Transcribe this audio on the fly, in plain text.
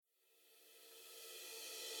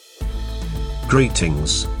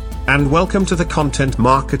Greetings. And welcome to the Content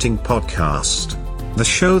Marketing Podcast, the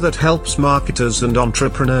show that helps marketers and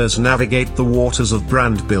entrepreneurs navigate the waters of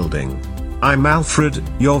brand building. I'm Alfred,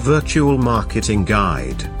 your virtual marketing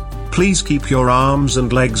guide. Please keep your arms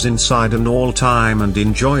and legs inside at all time and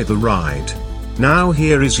enjoy the ride. Now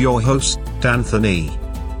here is your host, Anthony.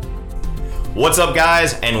 What's up,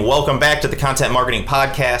 guys, and welcome back to the Content Marketing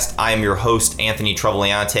Podcast. I am your host, Anthony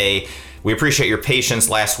Trevelliante. We appreciate your patience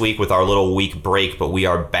last week with our little week break, but we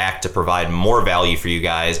are back to provide more value for you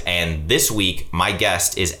guys. And this week, my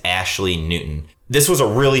guest is Ashley Newton. This was a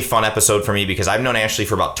really fun episode for me because I've known Ashley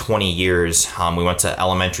for about 20 years. We went to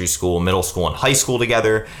elementary school, middle school, and high school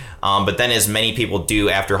together. But then, as many people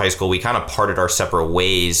do after high school, we kind of parted our separate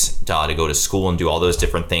ways to go to school and do all those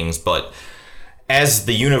different things. But as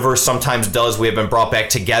the universe sometimes does, we have been brought back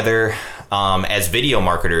together as video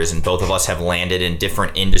marketers, and both of us have landed in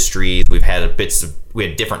different industries. We had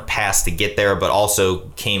different paths to get there, but also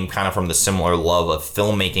came kind of from the similar love of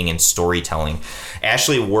filmmaking and storytelling.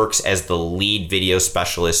 Ashley works as the lead video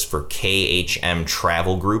specialist for KHM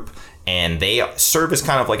Travel Group, and they serve as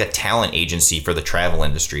kind of like a talent agency for the travel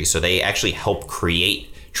industry. So they actually help create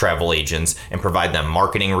travel agents and provide them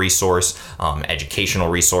marketing resource, educational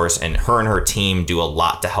resource, and her team do a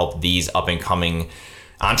lot to help these up and coming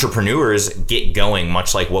entrepreneurs get going,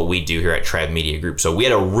 much like what we do here at Trav Media Group. So we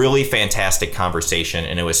had a really fantastic conversation,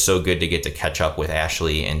 and it was so good to get to catch up with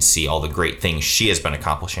Ashley and see all the great things she has been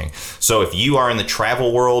accomplishing. So if you are in the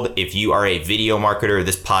travel world, if you are a video marketer,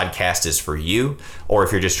 this podcast is for you. Or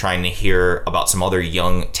if you're just trying to hear about some other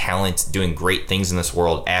young talent doing great things in this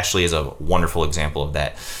world, Ashley is a wonderful example of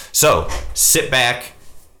that. So sit back,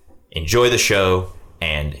 enjoy the show,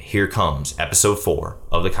 and here comes episode 4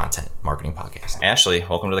 of the Content Marketing Podcast. Ashley,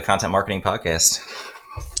 welcome to the Content Marketing Podcast.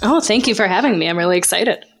 Oh, thank you for having me. I'm really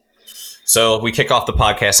excited. So we kick off the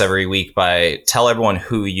podcast every week by tell everyone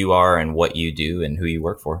who you are and what you do and who you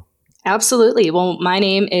work for. Absolutely. Well, my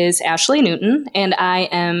name is Ashley Newton, and I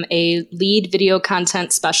am a lead video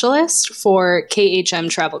content specialist for KHM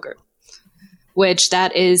Travel Group, which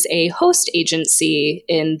that is a host agency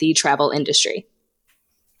in the travel industry.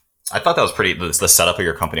 I thought that was the setup of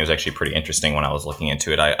your company was actually pretty interesting when I was looking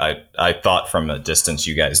into it. I thought from a distance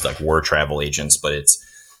you guys like were travel agents, but it's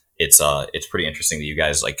pretty interesting that you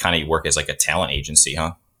guys like kind of work as like a talent agency,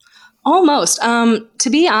 huh? Almost. To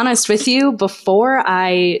be honest with you, before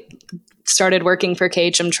I started working for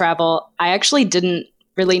KHM Travel, I actually didn't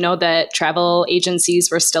really know that travel agencies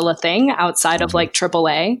were still a thing outside of like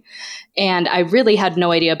AAA. And I really had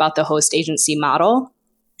no idea about the host agency model.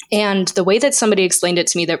 And the way that somebody explained it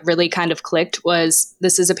to me that really kind of clicked was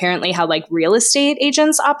this is apparently how like real estate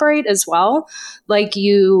agents operate as well. Like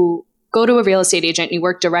you go to a real estate agent, you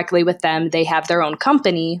work directly with them. They have their own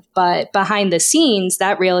company, but behind the scenes,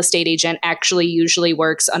 that real estate agent actually usually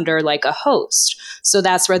works under like a host. So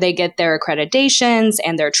that's where they get their accreditations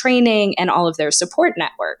and their training and all of their support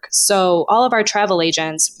network. So all of our travel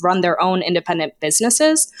agents run their own independent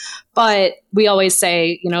businesses, but we always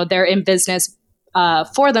say, they're in business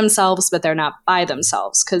for themselves, but they're not by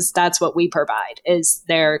themselves, because that's what we provide is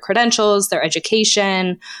their credentials, their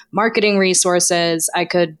education, marketing resources. I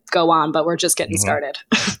could go on, but we're just getting started.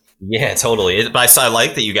 Yeah, totally. But I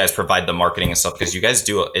like that you guys provide the marketing and stuff because you guys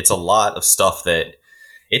do it's a lot of stuff that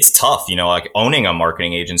it's tough, like owning a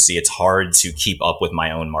marketing agency. It's hard to keep up with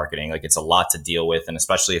my own marketing. Like it's a lot to deal with. And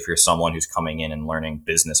especially if you're someone who's coming in and learning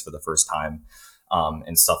business for the first time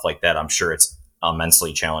and stuff like that, I'm sure it's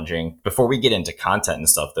immensely challenging. Before we get into content and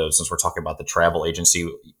stuff, though, since we're talking about the travel agency,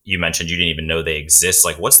 you mentioned you didn't even know they exist.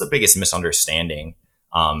 Like, what's the biggest misunderstanding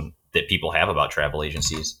that people have about travel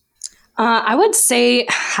agencies? I would say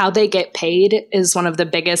how they get paid is one of the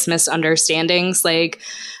biggest misunderstandings. Like,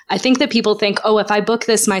 I think that people think, oh, if I book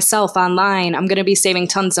this myself online, I'm going to be saving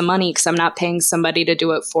tons of money because I'm not paying somebody to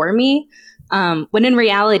do it for me. When in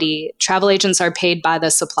reality, travel agents are paid by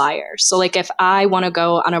the supplier. So like if I want to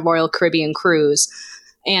go on a Royal Caribbean cruise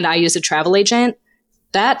and I use a travel agent,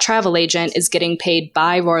 that travel agent is getting paid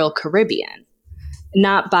by Royal Caribbean,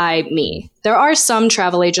 not by me. There are some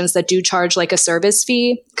travel agents that do charge like a service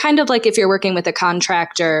fee, kind of like if you're working with a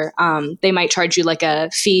contractor, they might charge you like a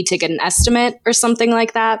fee to get an estimate or something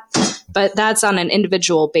like that. But that's on an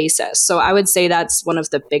individual basis. So I would say that's one of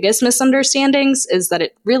the biggest misunderstandings is that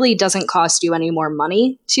it really doesn't cost you any more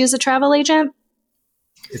money to use a travel agent.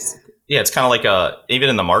 It's kind of like even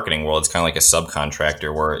in the marketing world, it's kind of like a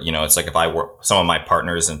subcontractor where, it's like if I work, some of my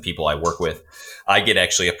partners and people I work with, I get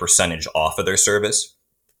actually a percentage off of their service.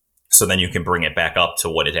 So then you can bring it back up to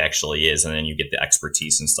what it actually is. And then you get the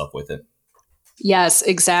expertise and stuff with it. Yes,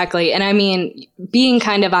 exactly. And I mean, being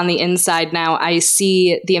kind of on the inside now, I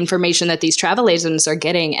see the information that these travel agents are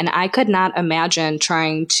getting, and I could not imagine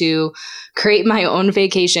trying to create my own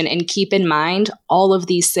vacation and keep in mind all of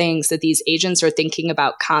these things that these agents are thinking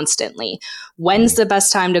about constantly. When's the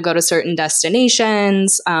best time to go to certain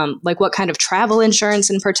destinations? Like what kind of travel insurance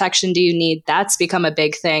and protection do you need? That's become a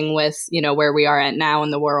big thing with, where we are at now in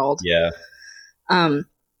the world. Yeah.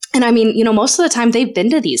 And I mean, most of the time they've been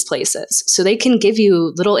to these places. So they can give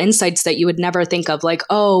you little insights that you would never think of, like,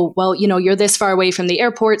 oh, well, you're this far away from the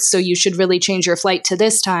airport, so you should really change your flight to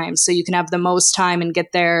this time so you can have the most time and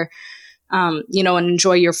get there, and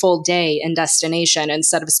enjoy your full day and destination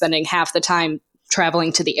instead of spending half the time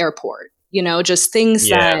traveling to the airport. Just things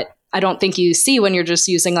that I don't think you see when you're just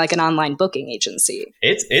using like an online booking agency.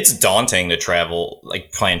 It's daunting to travel,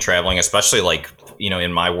 like plan traveling, especially like,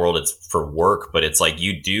 in my world, it's for work, but it's like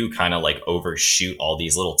you do kind of like overshoot all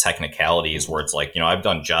these little technicalities where it's like, I've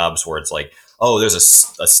done jobs where it's like, oh, there's a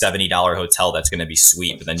 $70 hotel that's going to be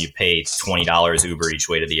sweet, but then you pay $20 Uber each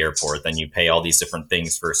way to the airport. Then you pay all these different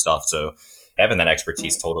things for stuff. So having that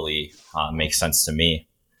expertise totally makes sense to me.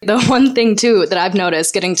 The one thing, too, that I've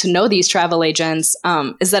noticed getting to know these travel agents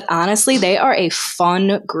is that, honestly, they are a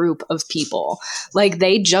fun group of people. Like,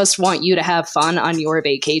 they just want you to have fun on your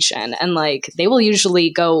vacation. And, like, they will usually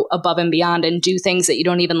go above and beyond and do things that you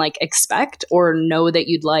don't even, like, expect or know that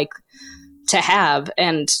you'd like to have.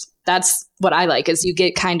 And that's what I like, is you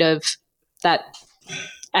get kind of that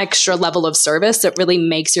extra level of service that really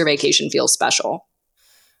makes your vacation feel special.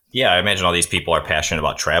 Yeah, I imagine all these people are passionate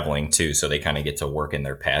about traveling too, so they kind of get to work in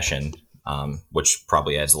their passion, which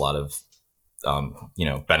probably adds a lot of,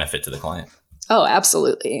 benefit to the client. Oh,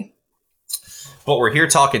 absolutely. But we're here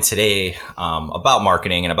talking today about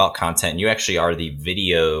marketing and about content. You actually are the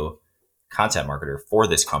video content marketer for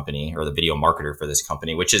this company, or the video marketer for this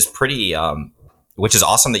company, which is pretty, which is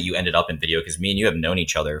awesome that you ended up in video, because me and you have known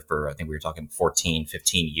each other for, I think we were talking 14,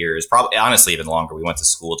 15 years, probably honestly even longer. We went to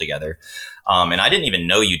school together. And I didn't even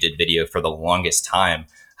know you did video for the longest time.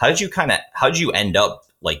 How did you end up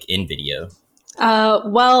like in video?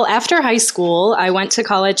 Well, after high school, I went to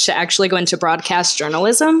college to actually go into broadcast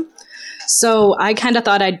journalism. So I kind of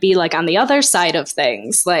thought I'd be like on the other side of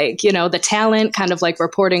things, like, the talent, kind of like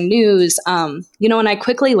reporting news, and I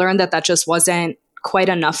quickly learned that just wasn't quite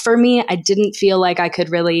enough for me. I didn't feel like I could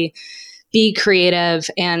really be creative.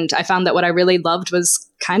 And I found that what I really loved was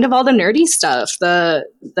kind of all the nerdy stuff,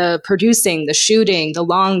 the producing, the shooting, the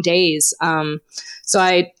long days. So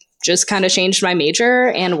I just kind of changed my major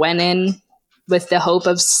and went in with the hope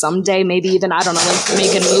of someday, maybe even, I don't know, like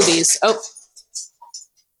making movies. Oh,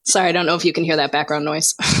 sorry. I don't know if you can hear that background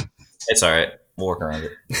noise. It's all right. We'll work around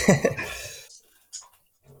it.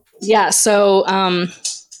 Yeah. So,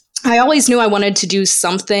 I always knew I wanted to do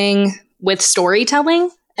something with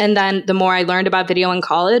storytelling. And then the more I learned about video in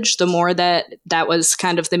college, the more that was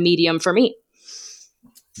kind of the medium for me.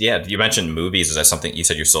 Yeah. You mentioned movies. Is that something you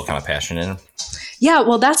said you're still kind of passionate in? Yeah,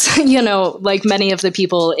 well, that's, like many of the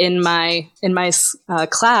people in my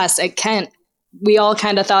class at Kent, we all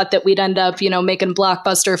kind of thought that we'd end up, making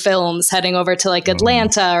blockbuster films, heading over to like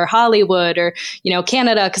Atlanta or Hollywood or,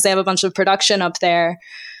 Canada, because they have a bunch of production up there.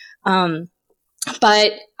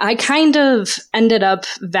 But I kind of ended up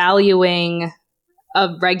valuing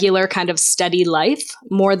a regular kind of steady life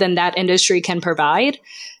more than that industry can provide.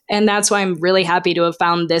 And that's why I'm really happy to have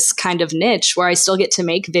found this kind of niche where I still get to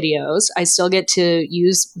make videos. I still get to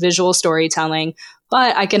use visual storytelling,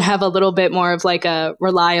 but I can have a little bit more of like a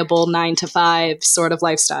reliable 9-to-5 sort of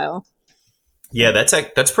lifestyle. Yeah, that's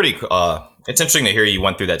pretty. It's interesting to hear you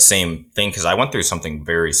went through that same thing, because I went through something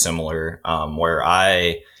very similar, where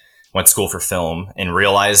I went to school for film and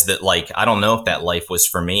realized that, like, I don't know if that life was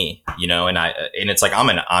for me, and it's like I'm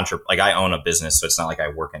an entrepreneur, like I own a business, so it's not like I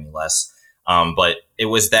work any less. But it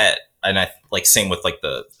was that, and I like same with like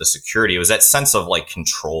the security. It was that sense of like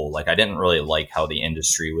control. Like I didn't really like how the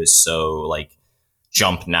industry was so like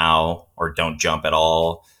jump now or don't jump at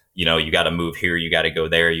all. You got to move here, you got to go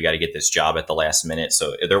there, you got to get this job at the last minute.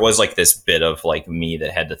 So there was like this bit of like me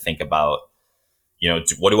that had to think about,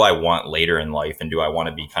 what do I want later in life, and do I want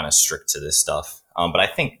to be kind of strict to this stuff? But I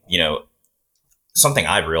think, something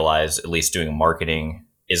I've realized, at least doing marketing,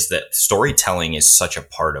 is that storytelling is such a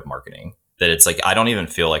part of marketing that it's like, I don't even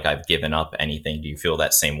feel like I've given up anything. Do you feel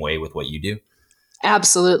that same way with what you do?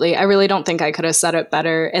 Absolutely. I really don't think I could have said it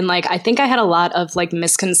better. And like, I think I had a lot of like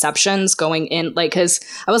misconceptions going in, like, cause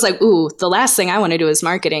I was like, ooh, the last thing I want to do is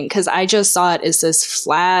marketing. Cause I just saw it as this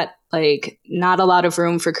flat, like not a lot of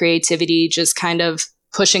room for creativity, just kind of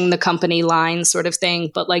pushing the company line sort of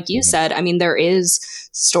thing. But like you said, I mean, there is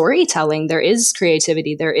storytelling, there is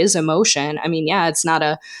creativity, there is emotion. I mean, yeah, it's not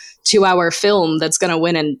a 2-hour film that's going to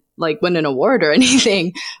win an award or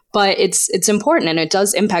anything, but it's important and it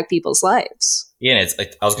does impact people's lives. Yeah, and it's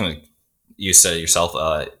like, you said it yourself,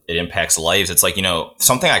 it impacts lives. It's like,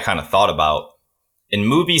 something I kind of thought about, and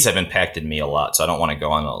movies have impacted me a lot. So I don't want to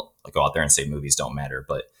go out there and say movies don't matter,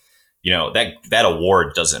 but that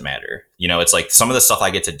award doesn't matter. It's like some of the stuff I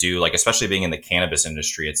get to do, like especially being in the cannabis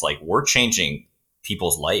industry, it's like we're changing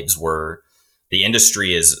people's lives, where the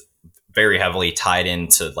industry is very heavily tied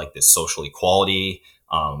into like this social equality.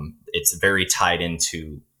 It's very tied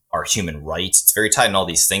into our human rights. It's very tied in all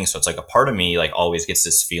these things. So it's like a part of me like always gets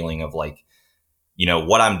this feeling of like,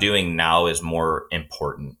 what I'm doing now is more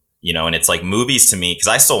important, and it's like movies to me, because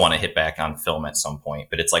I still want to hit back on film at some point,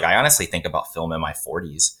 but it's like I honestly think about film in my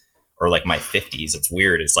 40s or like my 50s. It's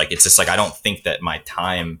weird. It's just like I don't think that my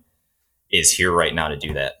time is here right now to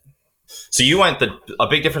do that. So you went a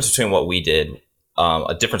big difference between what we did.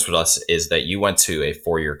 A difference with us is that you went to a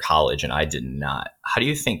 4-year college and I did not. How do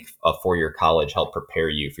you think a 4-year college helped prepare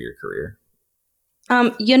you for your career?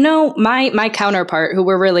 My counterpart, who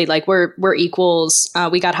we're really like, we're equals.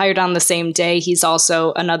 We got hired on the same day. He's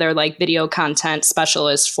also another like video content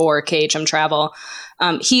specialist for KHM Travel.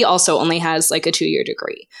 He also only has like a 2-year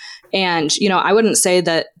degree. And, I wouldn't say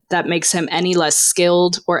that makes him any less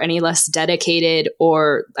skilled or any less dedicated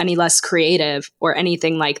or any less creative or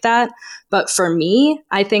anything like that. But for me,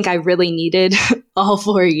 I think I really needed all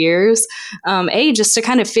 4 years, just to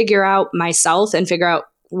kind of figure out myself and figure out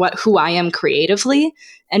who I am creatively,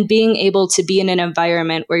 and being able to be in an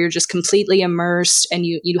environment where you're just completely immersed and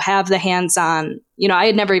you have the hands-on. I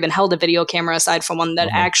had never even held a video camera aside from one that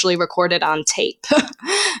actually recorded on tape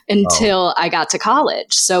until I got to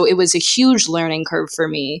college. So it was a huge learning curve for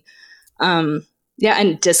me.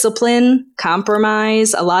 And discipline,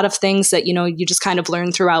 compromise, a lot of things that, you just kind of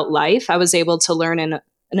learn throughout life. I was able to learn in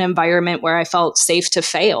an environment where I felt safe to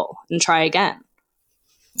fail and try again.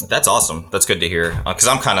 That's awesome. That's good to hear. Because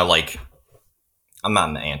I'm kind of like, I'm not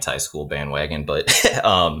in the anti-school bandwagon, but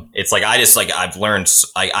it's like I've learned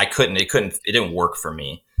it didn't work for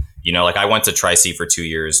me. Like I went to Tri-C for 2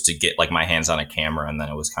 years to get like my hands on a camera, and then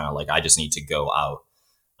it was kind of like I just need to go out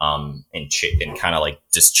and kind of like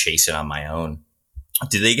just chase it on my own.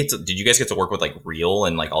 Did you guys get to work with like reel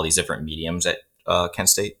and like all these different mediums at Kent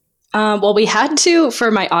State? Well, we had to, for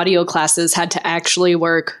my audio classes, had to actually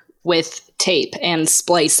work with tape and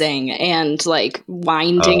splicing and like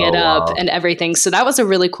winding it up and everything. So that was a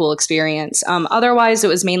really cool experience. Otherwise, it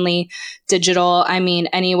was mainly digital. I mean,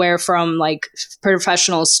 anywhere from like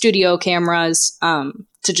professional studio cameras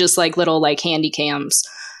to just like little like handy cams.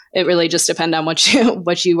 It really just depended on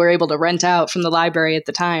what you were able to rent out from the library at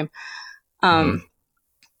the time.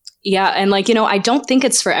 Yeah. And like, I don't think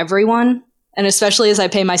it's for everyone. And especially as I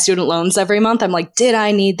pay my student loans every month, I'm like, did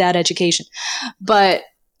I need that education? But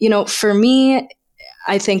for me,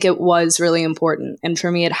 I think it was really important. And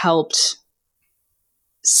for me, it helped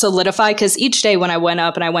solidify, because each day when I went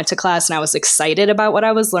up and I went to class and I was excited about what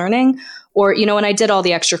I was learning, or, when I did all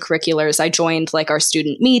the extracurriculars, I joined like our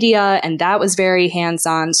student media, and that was very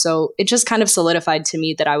hands-on. So it just kind of solidified to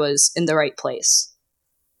me that I was in the right place.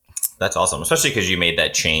 That's awesome, especially because you made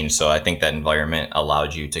that change. So I think that environment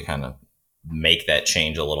allowed you to kind of make that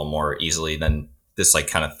change a little more easily than this like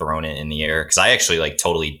kind of thrown it in the air. Because I actually like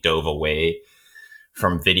totally dove away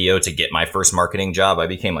from video to get my first marketing job. I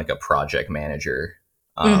became like a project manager,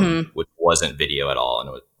 which wasn't video at all,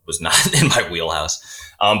 and it was not in my wheelhouse.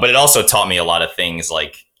 But it also taught me a lot of things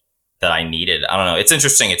like that I needed. I don't know. It's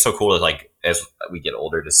interesting. It's so cool to like, as we get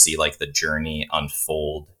older, to see like the journey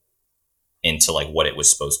unfold into like what it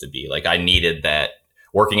was supposed to be. Like I needed that.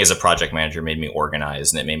 Working as a project manager made me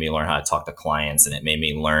organized, and it made me learn how to talk to clients, and it made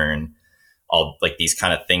me learn all like these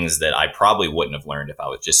kind of things that I probably wouldn't have learned if I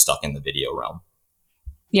was just stuck in the video realm.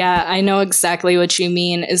 Yeah, I know exactly what you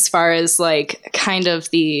mean as far as like kind of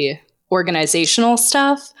the organizational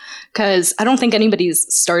stuff, because I don't think anybody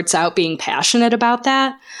starts out being passionate about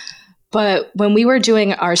that. But when we were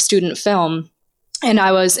doing our student film and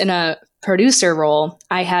I was in a producer role,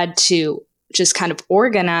 I had to just kind of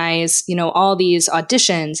organize, all these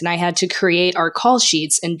auditions, and I had to create our call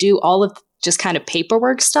sheets and do all of just kind of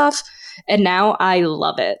paperwork stuff. And now I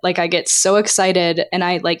love it. Like I get so excited, and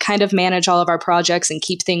I like kind of manage all of our projects and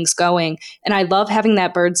keep things going. And I love having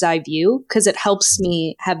that bird's eye view, because it helps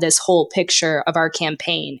me have this whole picture of our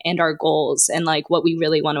campaign and our goals and like what we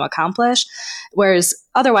really want to accomplish. Whereas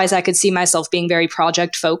otherwise I could see myself being very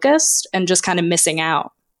project focused and just kind of missing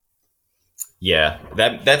out. Yeah,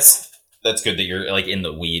 that's That's good that you're like in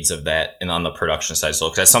the weeds of that and on the production side. So,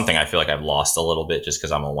 because that's something I feel like I've lost a little bit just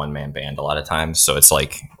because I'm a one man band a lot of times. So it's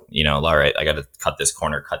like, all right, I got to cut this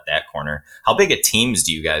corner, cut that corner. How big of teams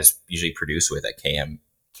do you guys usually produce with at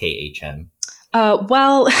KHM?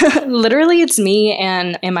 Well, literally it's me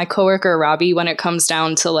and my coworker, Robbie, when it comes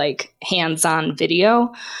down to like hands-on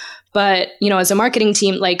video. But, as a marketing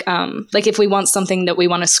team, like if we want something that we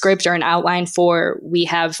want a script or an outline for, we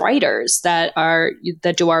have writers that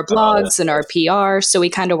do our blogs and our PR. So we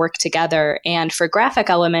kind of work together. And for graphic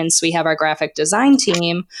elements, we have our graphic design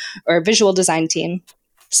team or visual design team,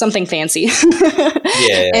 something fancy.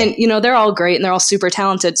 Yeah. And, they're all great and they're all super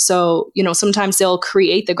talented. So, sometimes they'll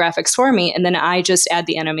create the graphics for me and then I just add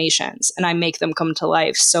the animations and I make them come to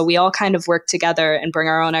life. So we all kind of work together and bring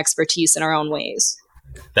our own expertise in our own ways.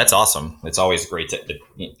 That's awesome. It's always great to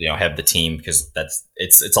have the team because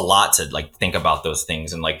it's a lot to like think about those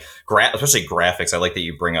things and like especially graphics. I like that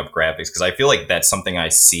you bring up graphics because I feel like that's something I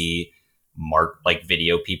see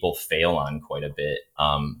video people fail on quite a bit.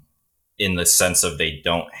 In the sense of they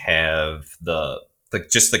don't have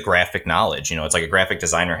just the graphic knowledge. It's like a graphic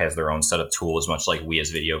designer has their own set of tools, much like we as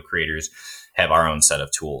video creators have our own set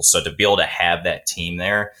of tools. So to be able to have that team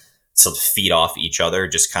there to feed off each other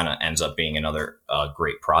just kind of ends up being another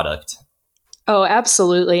great product. Oh,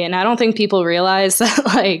 absolutely. And I don't think people realize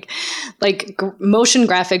that motion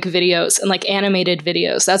graphic videos and like animated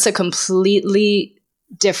videos, that's a completely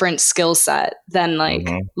different skill set than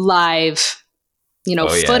live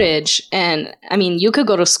footage. Yeah. And I mean, you could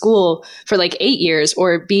go to school for like 8 years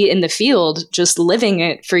or be in the field just living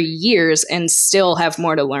it for years and still have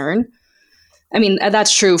more to learn. I mean,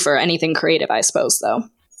 that's true for anything creative, I suppose, though.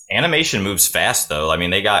 Animation moves fast, though. I mean,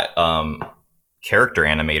 they got Character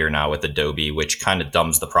Animator now with Adobe, which kind of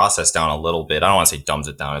dumbs the process down a little bit. I don't want to say dumbs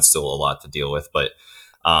it down. It's still a lot to deal with, but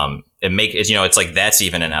it's like that's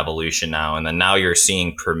even an evolution now. And then now you're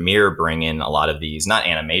seeing Premiere bring in a lot of these, not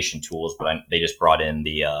animation tools, but they just brought in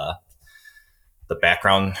the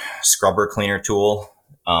background scrubber cleaner tool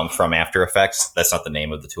from After Effects. That's not the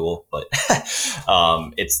name of the tool, but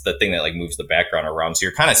it's the thing that like moves the background around. So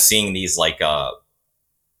you're kind of seeing these like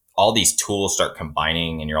all these tools start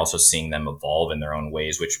combining, and you're also seeing them evolve in their own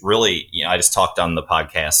ways, which really, I just talked on the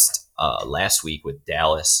podcast last week with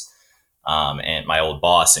Dallas and my old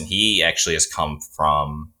boss, and he actually has come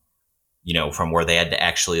from where they had to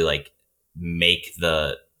actually like make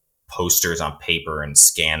the posters on paper and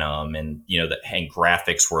scan them, and and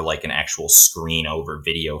graphics were like an actual screen over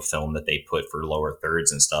video film that they put for lower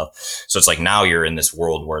thirds and stuff. So it's like now you're in this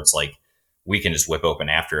world where it's like we can just whip open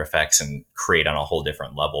After Effects and create on a whole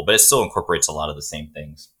different level, but it still incorporates a lot of the same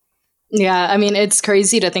things. Yeah, I mean, it's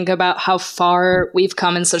crazy to think about how far we've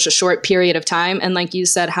come in such a short period of time. And like you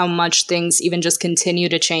said, how much things even just continue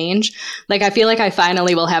to change. Like, I feel like I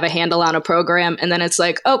finally will have a handle on a program and then it's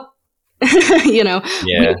like, oh, we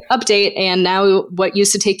update. And now what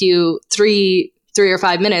used to take you three or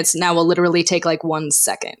 5 minutes now will literally take like 1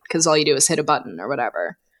 second because all you do is hit a button or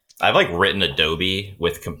whatever. I've like written Adobe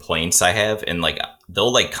with complaints I have, and like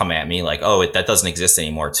they'll like come at me like, oh, that doesn't exist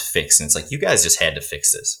anymore, it's fixed. And it's like, you guys just had to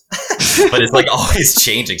fix this. But it's like always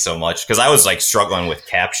changing so much, because I was like struggling with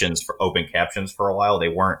captions for open captions for a while. They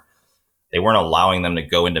weren't allowing them to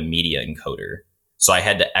go into Media Encoder. So I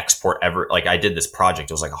had to export I did this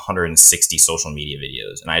project, it was like 160 social media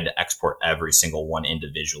videos, and I had to export every single one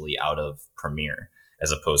individually out of Premiere,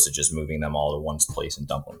 as opposed to just moving them all to one place and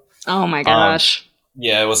dump them. Oh my gosh.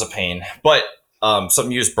 Yeah, it was a pain. But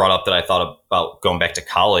something you just brought up that I thought about going back to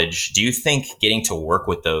college. Do you think getting to work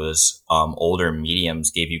with those older mediums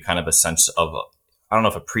gave you kind of a sense of, I don't know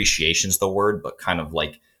if appreciation is the word, but kind of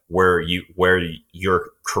like where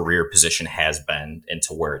your career position has been and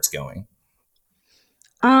to where it's going?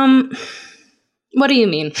 What do you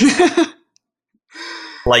mean?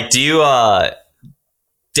 Like, do you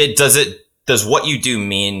does what you do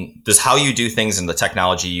mean, does how you do things and the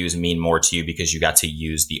technology you use mean more to you because you got to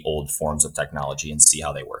use the old forms of technology and see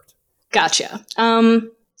how they worked? Gotcha.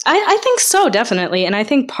 I think so, definitely. And I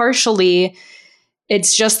think partially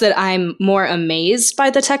it's just that I'm more amazed by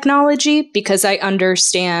the technology because I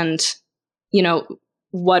understand,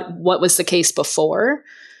 what was the case before.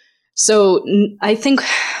 So I think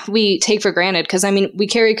we take for granted because, we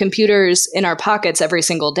carry computers in our pockets every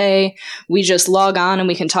single day. We just log on and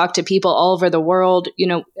we can talk to people all over the world.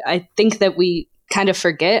 I think that we kind of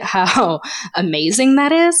forget how amazing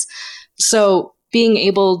that is. So being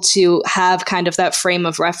able to have kind of that frame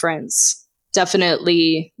of reference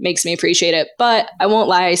definitely makes me appreciate it. But I won't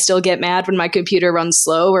lie, I still get mad when my computer runs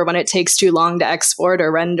slow or when it takes too long to export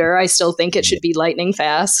or render. I still think it should be lightning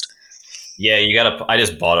fast. Yeah, I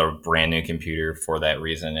just bought a brand new computer for that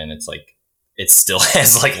reason. And it's like, it still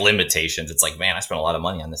has like limitations. It's like, man, I spent a lot of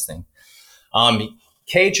money on this thing.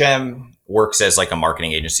 KHM works as like a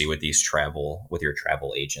marketing agency with your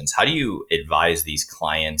travel agents. How do you advise these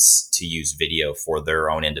clients to use video for their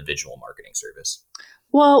own individual marketing service?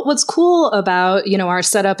 Well, what's cool about, our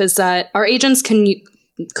setup is that our agents can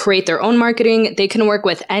create their own marketing. They can work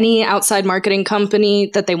with any outside marketing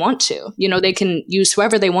company that they want to. They can use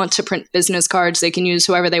whoever they want to print business cards. They can use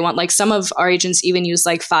whoever they want. Like some of our agents even use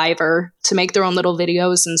like Fiverr to make their own little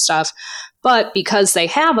videos and stuff. But because they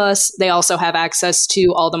have us, they also have access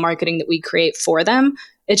to all the marketing that we create for them.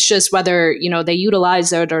 It's just whether, they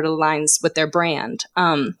utilize it or it aligns with their brand.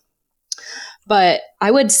 But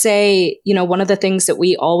I would say, one of the things that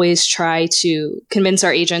we always try to convince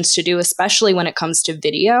our agents to do, especially when it comes to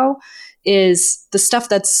video, is the stuff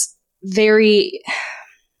that's very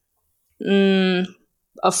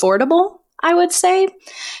affordable, I would say.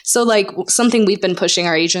 So like something we've been pushing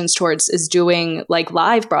our agents towards is doing like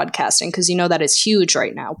live broadcasting, because that is huge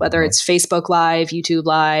right now, whether it's Facebook Live, YouTube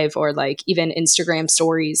Live, or like even Instagram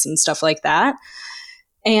stories and stuff like that.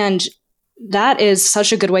 And that is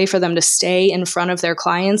such a good way for them to stay in front of their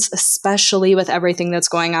clients, especially with everything that's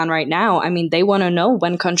going on right now. I mean, they want to know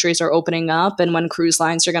when countries are opening up and when cruise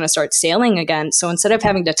lines are going to start sailing again. So instead of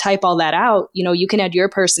having to type all that out, you can add your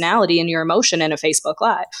personality and your emotion in a Facebook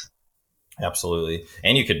Live. Absolutely.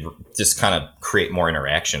 And you could just kind of create more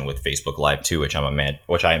interaction with Facebook Live too, which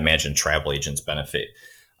I imagine travel agents benefit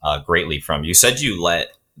greatly from. You said you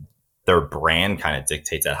let their brand kind of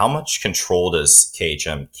dictate that. How much control does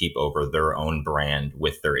KHM keep over their own brand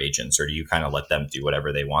with their agents, or do you kind of let them do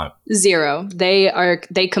whatever they want? Zero.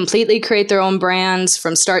 They completely create their own brands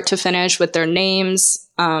from start to finish with their names,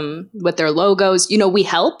 with their logos. We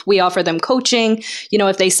help. We offer them coaching.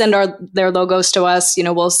 If they send their logos to us,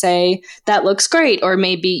 we'll say that looks great, or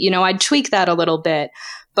maybe I'd tweak that a little bit.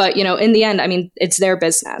 But in the end, I mean, it's their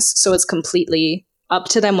business, so it's completely up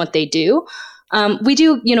to them what they do. We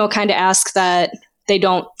do, kind of ask that they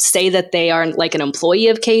don't say that they are like an employee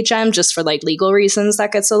of KHM just for like legal reasons.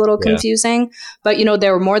 That gets a little confusing. But,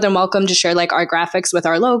 they're more than welcome to share like our graphics with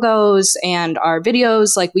our logos and our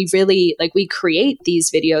videos. Like we create these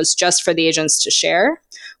videos just for the agents to share.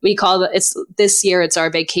 We call this year, it's our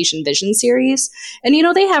Vacation Vision series. And,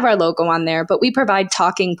 they have our logo on there, but we provide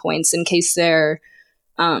talking points in case they're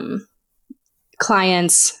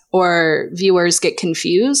clients or viewers get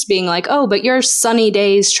confused, being like, oh, but your Sunny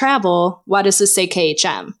Days Travel, why does this say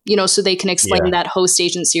KHM? So they can explain that host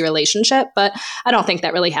agency relationship. But I don't think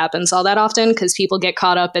that really happens all that often, because people get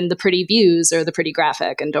caught up in the pretty views or the pretty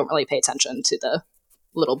graphic and don't really pay attention to the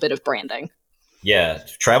little bit of branding. Yeah,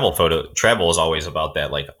 travel is always about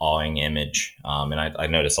that like awing image. And I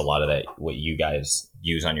notice a lot of that, what you guys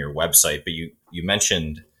use on your website, but you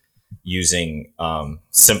mentioned using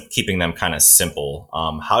keeping them kind of simple.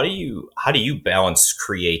 How do you balance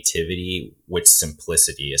creativity with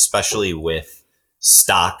simplicity, especially with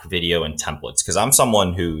stock video and templates? Because I'm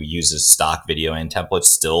someone who uses stock video and templates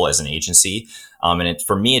still as an agency, and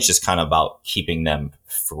for me, it's just kind of about keeping them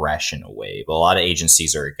fresh in a way. But a lot of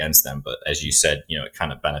agencies are against them. But as you said, it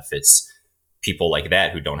kind of benefits people like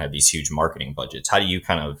that who don't have these huge marketing budgets. How do you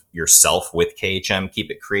kind of yourself with KHM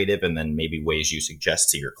keep it creative, and then maybe ways you suggest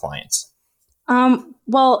to your clients?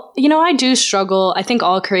 Well, I do struggle. I think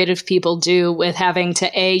all creative people do, with having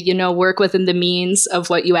to work within the means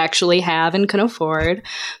of what you actually have and can afford.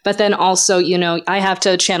 But then also, I have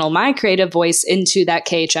to channel my creative voice into that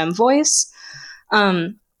KHM voice.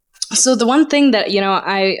 So the one thing that,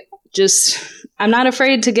 I'm not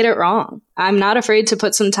afraid to get it wrong. I'm not afraid to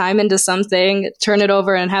put some time into something, turn it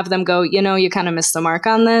over and have them go, you kind of missed the mark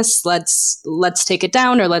on this. Let's take it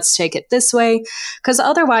down, or let's take it this way. Because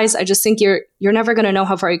otherwise, I just think you're never going to know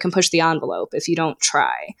how far you can push the envelope if you don't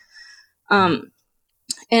try. And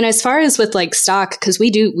as far as with like stock, because we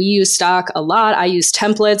use stock a lot. I use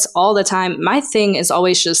templates all the time. My thing is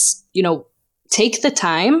always just, take the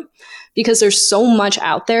time, because there's so much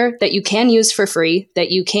out there that you can use for free,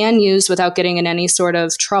 that you can use without getting in any sort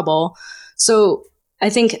of trouble. So I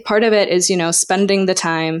think part of it is, spending the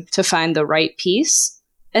time to find the right piece,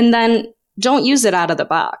 and then don't use it out of the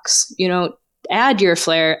box. Add your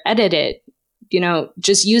flair, edit it,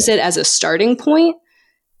 just use it as a starting point.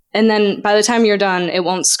 And then by the time you're done, it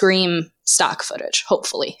won't scream stock footage,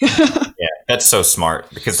 hopefully. Yeah, that's so smart,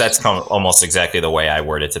 because that's almost exactly the way I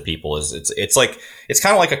word it to people. Is it's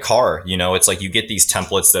kind of like a car, it's like you get these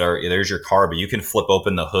templates that are, there's your car, but you can flip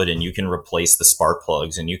open the hood and you can replace the spark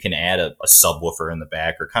plugs, and you can add a subwoofer in the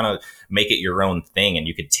back, or kind of make it your own thing, and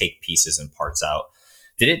you could take pieces and parts out.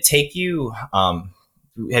 Did it take you,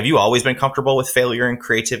 have you always been comfortable with failure and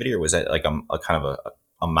creativity, or was that like a kind of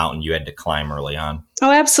a a mountain you had to climb early on.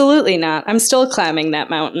 Oh, absolutely not. I'm still climbing that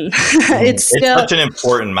mountain. It's such an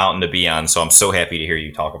important mountain to be on. So I'm so happy to hear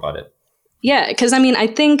you talk about it. Yeah, because I mean, I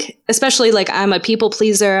think especially like I'm a people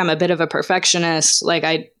pleaser. I'm a bit of a perfectionist. Like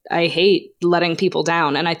I hate letting people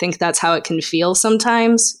down. And I think that's how it can feel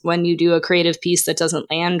sometimes when you do a creative piece that doesn't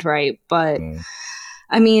land right. But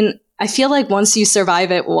I mean, I feel like once you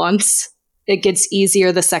survive it once, it gets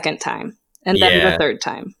easier the second time and then the third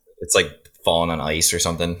time. It's like falling on ice or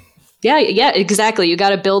something. Yeah, exactly. You got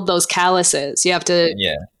to build those calluses. You have to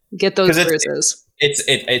get those bruises.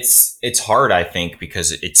 It's hard, I think,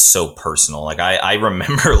 because it's so personal. Like I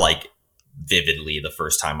remember like vividly the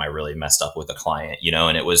first time I really messed up with a client, you know,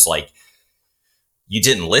 and it was like you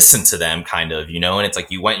didn't listen to them kind of, you know, and it's like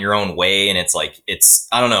you went your own way, and it's like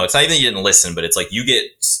I don't know, it's not even you didn't listen, but it's like you get,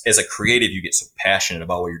 as a creative, you get so passionate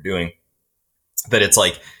about what you're doing that it's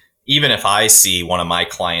like, even if I see one of my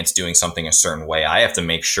clients doing something a certain way, I have to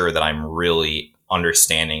make sure that I'm really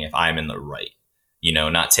understanding if I'm in the right, you know,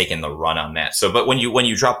 not taking the run on that. So, but when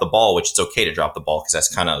you drop the ball, which it's okay to drop the ball, because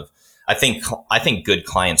that's kind of, I think good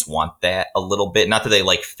clients want that a little bit. Not that they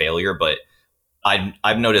like failure, but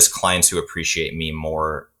I've noticed clients who appreciate me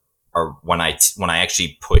more are when I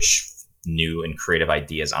actually push new and creative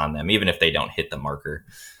ideas on them, even if they don't hit the marker.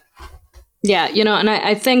 Yeah, you know, and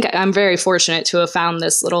I think I'm very fortunate to have found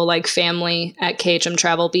this little like family at KHM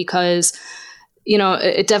Travel, because, you know,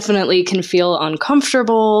 it definitely can feel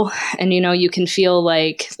uncomfortable, and, you know, you can feel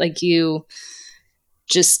like you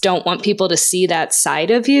just don't want people to see that side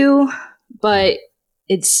of you, but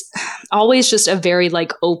it's always just a very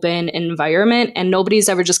like open environment, and nobody's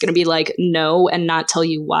ever just going to be like no and not tell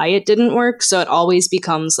you why it didn't work. So it always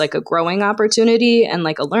becomes like a growing opportunity and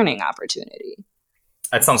like a learning opportunity.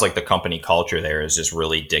 That sounds like the company culture there is just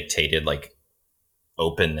really dictated like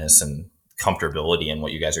openness and comfortability in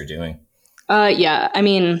what you guys are doing. Yeah, I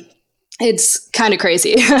mean, it's kind of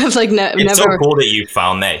crazy. I've like it's so cool that you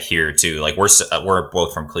found that here too. Like we're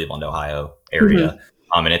both from Cleveland, Ohio area.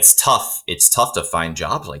 Mm-hmm. And it's tough. It's tough to find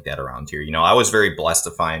jobs like that around here. You know, I was very blessed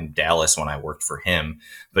to find Dallas when I worked for him,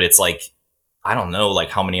 but it's like, I don't know,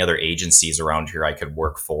 like how many other agencies around here I could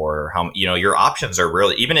work for. How, you know, your options are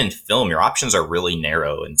really, even in film, your options are really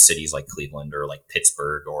narrow in cities like Cleveland or like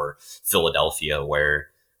Pittsburgh or Philadelphia, where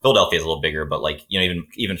Philadelphia is a little bigger, but like, you know,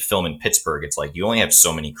 even film in Pittsburgh, it's like you only have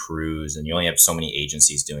so many crews and you only have so many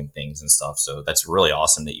agencies doing things and stuff. So that's really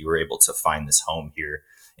awesome that you were able to find this home here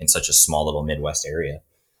in such a small little Midwest area.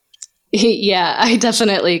 Yeah, I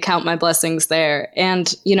definitely count my blessings there.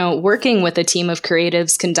 And, you know, working with a team of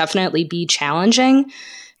creatives can definitely be challenging,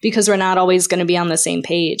 because we're not always going to be on the same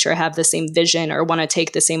page or have the same vision or want to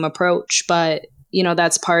take the same approach. But, you know,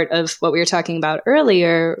 that's part of what we were talking about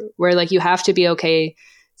earlier, where like you have to be okay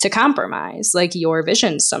to compromise like your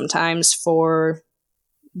vision sometimes for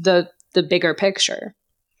the bigger picture.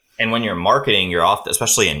 And when you're marketing, you're often,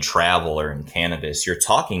 especially in travel or in cannabis, you're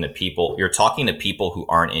talking to people who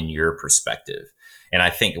aren't in your perspective. And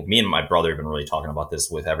I think me and my brother have been really talking about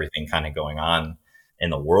this with everything kind of going on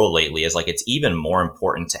in the world lately, is like, it's even more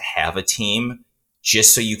important to have a team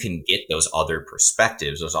just so you can get those other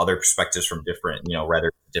perspectives from different, you know,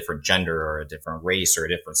 rather different gender or a different race or a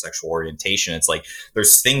different sexual orientation. It's like,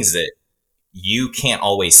 there's things that you can't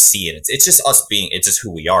always see. And it's just it's just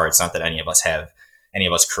who we are. It's not that any of us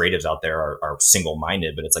creatives out there are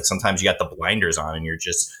single-minded, but it's like sometimes you got the blinders on and you're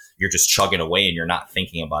just chugging away and you're not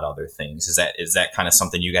thinking about other things. Is that kind of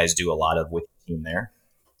something you guys do a lot of with the team there?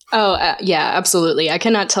 Oh, yeah, absolutely. I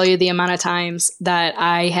cannot tell you the amount of times that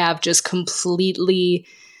I have just completely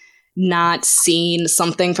not seen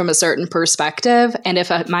something from a certain perspective. And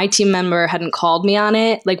if my team member hadn't called me on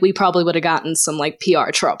it, like we probably would have gotten some like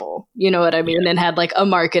PR trouble, you know what I mean? Yeah. And had like a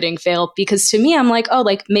marketing fail, because to me, I'm like, oh,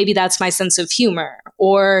 like maybe that's my sense of humor,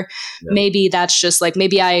 or maybe that's just like,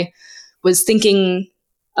 maybe I was thinking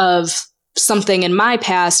of something in my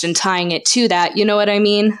past and tying it to that, you know what I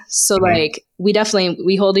mean? So like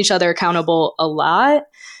we hold each other accountable a lot.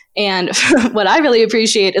 And what I really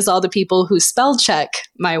appreciate is all the people who spell check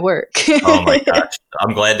my work. Oh my gosh.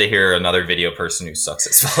 I'm glad to hear another video person who sucks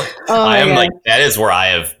at spelling. Oh I am God. Like, that is where I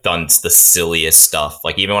have done the silliest stuff.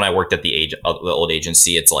 Like even when I worked at the old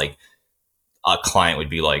agency, it's like a client would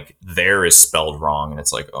be like, there is spelled wrong. And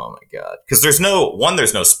it's like, oh my God. Because there's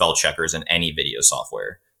no spell checkers in any video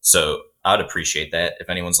software. So I would appreciate that if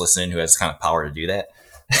anyone's listening who has kind of power to do that.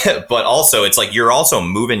 But also, it's like you're also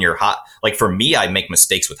moving your like for me, I make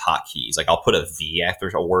mistakes with hotkeys. Like I'll put a V after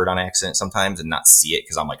a word on accident sometimes and not see it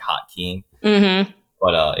because I'm like hotkeying. Mm-hmm.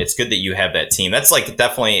 But it's good that you have that team. That's like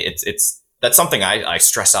definitely that's something I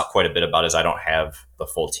stress out quite a bit about, is I don't have the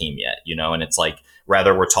full team yet, you know. And it's like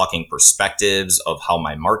whether we're talking perspectives of how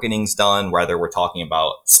my marketing's done, whether we're talking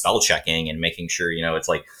about spell checking and making sure, it's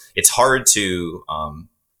like, it's hard to,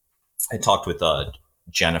 I talked with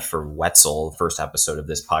Jennifer Wetzel, first episode of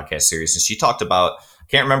this podcast series, and she talked about, I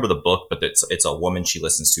can't remember the book, but it's a woman she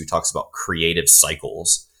listens to, talks about creative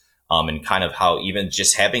cycles, and kind of how even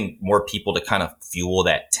just having more people to kind of fuel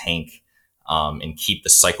that tank, and keep the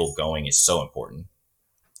cycle going is so important.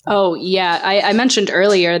 Oh, yeah. I mentioned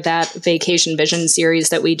earlier that Vacation Vision series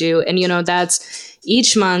that we do. And, that's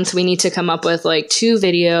each month we need to come up with like 2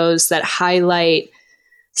 videos that highlight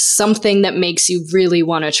something that makes you really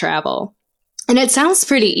want to travel. And it sounds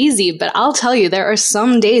pretty easy, but I'll tell you, there are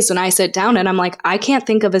some days when I sit down and I'm like, I can't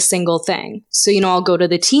think of a single thing. So, I'll go to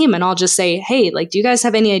the team and I'll just say, hey, like, do you guys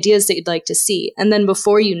have any ideas that you'd like to see? And then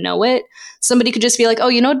before you know it, somebody could just be like, oh,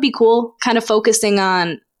 it'd be cool, kind of focusing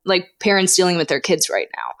on like parents dealing with their kids right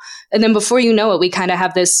now. And then before you know it, we kind of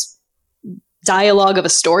have this dialogue of a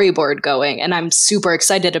storyboard going. And I'm super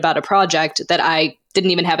excited about a project that I didn't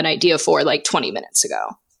even have an idea for like 20 minutes ago.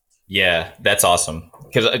 Yeah, that's awesome.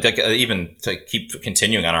 Because even to keep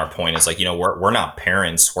continuing on our point, it's like, we're not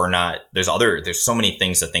parents. There's so many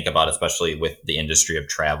things to think about, especially with the industry of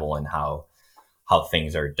travel and how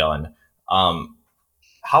things are done.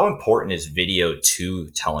 How important is video to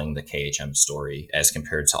telling the KHM story as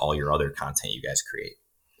compared to all your other content you guys create?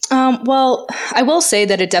 Well, I will say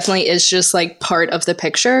that it definitely is just like part of the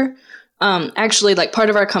picture. Actually, like part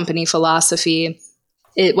of our company philosophy,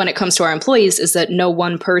 when it comes to our employees, is that no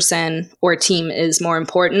one person or team is more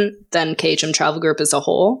important than KHM Travel Group as a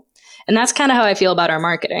whole. And that's kind of how I feel about our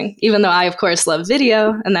marketing, even though I, of course, love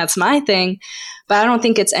video and that's my thing. But I don't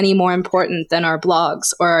think it's any more important than our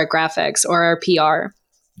blogs or our graphics or our PR.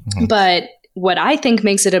 Mm-hmm. But what I think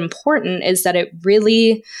makes it important is that it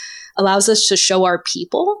really allows us to show our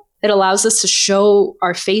people. It allows us to show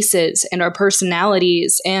our faces and our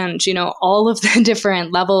personalities and, all of the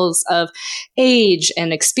different levels of age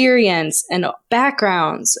and experience and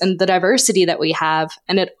backgrounds and the diversity that we have.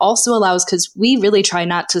 And it also allows, because we really try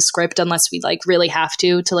not to script unless we like really have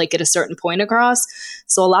to like get a certain point across.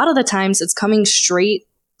 So a lot of the times it's coming straight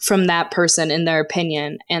from that person in their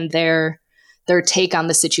opinion and their take on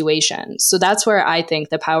the situation. So that's where I think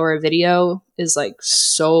the power of video is like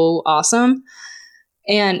so awesome.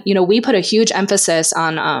 And, we put a huge emphasis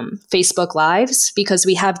on Facebook Lives because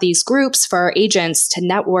we have these groups for our agents to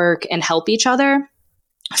network and help each other.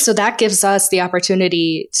 So that gives us the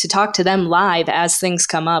opportunity to talk to them live as things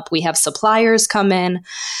come up. We have suppliers come in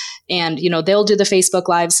and, they'll do the Facebook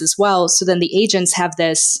Lives as well. So then the agents have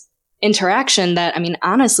this interaction that,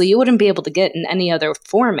 honestly, you wouldn't be able to get in any other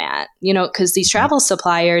format, because these travel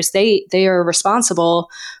suppliers, they are responsible.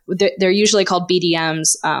 They're usually called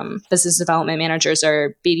BDMs, business development managers,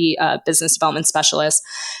 or business development specialists.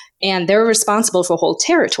 And they're responsible for whole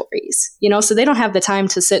territories, so they don't have the time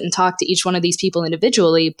to sit and talk to each one of these people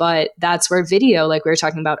individually. But that's where video, like we were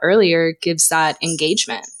talking about earlier, gives that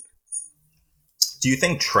engagement. Do you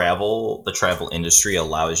think the travel industry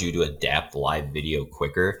allows you to adapt live video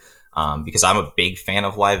quicker? Because I'm a big fan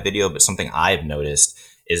of live video, but something I've noticed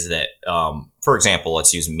is that, for example,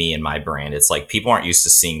 let's use me and my brand. It's like people aren't used to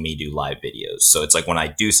seeing me do live videos. So it's like when I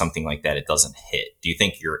do something like that, it doesn't hit. Do you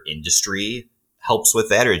think your industry helps with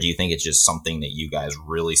that? Or do you think it's just something that you guys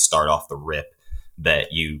really start off the rip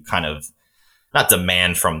that you kind of not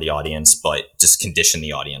demand from the audience, but just condition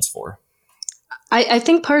the audience for? I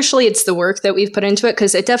think partially it's the work that we've put into it,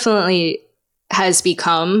 because it definitely has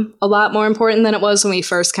become a lot more important than it was when we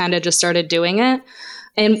first kind of just started doing it.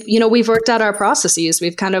 And, we've worked out our processes.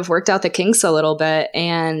 We've kind of worked out the kinks a little bit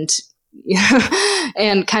and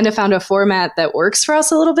kind of found a format that works for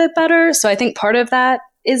us a little bit better. So I think part of that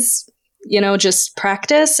is, just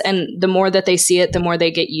practice. And the more that they see it, the more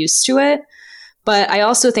they get used to it. But I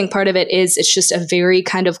also think part of it is it's just a very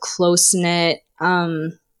kind of close-knit,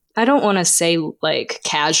 I don't want to say like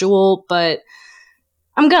casual, but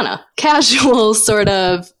casual sort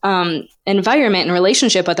of environment and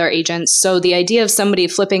relationship with our agents. So the idea of somebody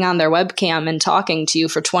flipping on their webcam and talking to you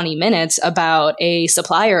for 20 minutes about a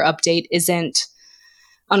supplier update isn't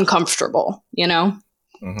uncomfortable,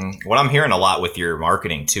 Mm-hmm. What I'm hearing a lot with your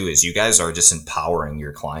marketing too is you guys are just empowering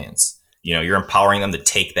your clients. You're empowering them to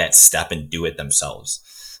take that step and do it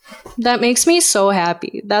themselves. That makes me so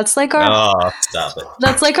happy. That's like our stop it.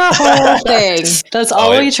 That's like our whole thing. That's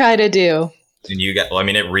all we try to do. And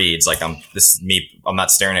it reads like this is me. I'm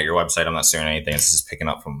not staring at your website. I'm not staring at anything. This is picking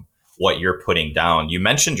up from what you're putting down. You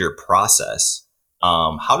mentioned your process.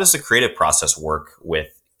 How does the creative process work with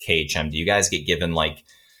KHM? Do you guys get given like,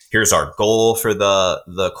 here's our goal for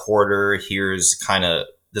the quarter. Here's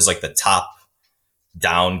there's like the top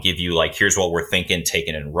down, give you like, here's what we're thinking, take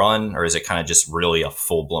it and run? Or is it kind of just really a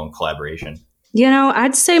full-blown collaboration?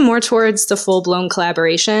 I'd say more towards the full-blown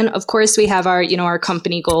collaboration. Of course, we have our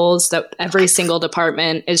company goals that every single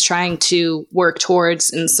department is trying to work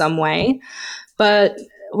towards in some way. But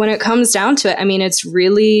when it comes down to it, it's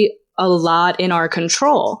really a lot in our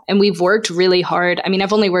control. And we've worked really hard.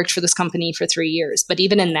 I've only worked for this company for 3 years, but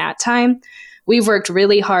even in that time, we've worked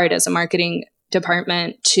really hard as a marketing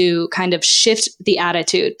department to kind of shift the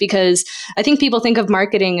attitude, because I think people think of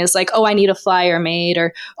marketing as like, oh, I need a flyer made,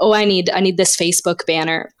 or, oh, I need this Facebook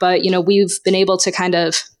banner. But, we've been able to kind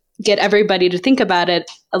of get everybody to think about it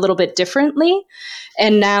a little bit differently.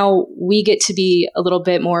 And now we get to be a little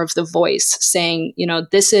bit more of the voice saying,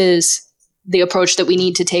 this is the approach that we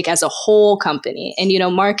need to take as a whole company. And,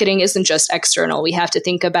 marketing isn't just external. We have to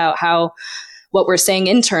think about what we're saying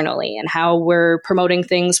internally and how we're promoting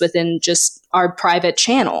things within just our private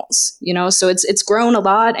channels, so it's grown a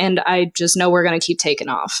lot, and I just know we're going to keep taking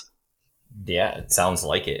off. Yeah, it sounds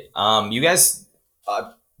like it. You guys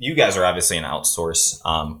are obviously an outsource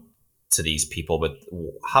to these people, but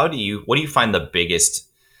what do you find the biggest,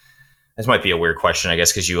 this might be a weird question, I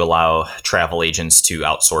guess, because you allow travel agents to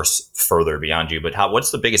outsource further beyond you, but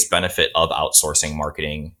what's the biggest benefit of outsourcing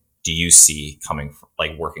marketing do you see coming from,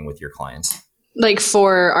 like, working with your clients? Like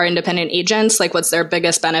for our independent agents, like what's their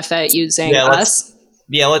biggest benefit using us?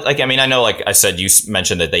 I know, like I said, you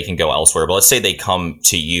mentioned that they can go elsewhere, but let's say they come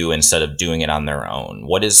to you instead of doing it on their own.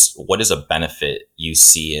 What is a benefit you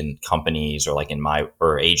see in companies, or like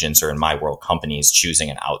agents, or in my world, companies choosing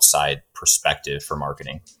an outside perspective for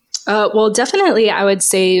marketing? Well, definitely, I would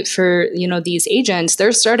say for, these agents,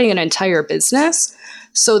 they're starting an entire business.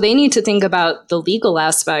 So they need to think about the legal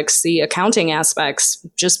aspects, the accounting aspects,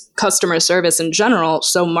 just customer service in general.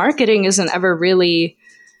 So marketing isn't ever really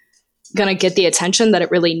going to get the attention that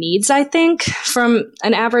it really needs, I think, from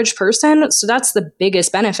an average person. So that's the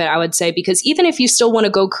biggest benefit, I would say, because even if you still want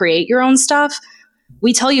to go create your own stuff,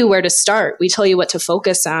 we tell you where to start. We tell you what to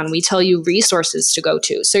focus on. We tell you resources to go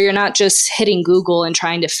to. So you're not just hitting Google and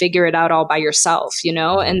trying to figure it out all by yourself,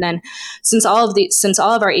 And then since all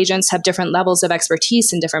of our agents have different levels of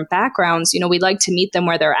expertise and different backgrounds, we like to meet them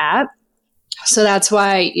where they're at. So that's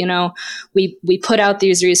why, we put out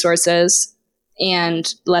these resources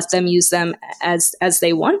and let them use them as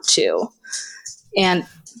they want to. And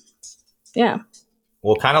yeah.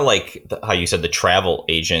 Well, kind of like how you said the travel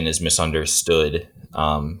agent is misunderstood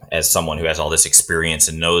as someone who has all this experience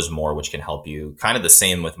and knows more, which can help you. Kind of the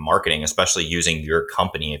same with marketing, especially using your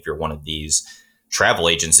company. If you're one of these travel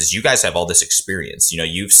agents, is you guys have all this experience.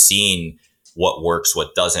 You've seen what works,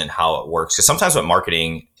 what doesn't, how it works. Because sometimes with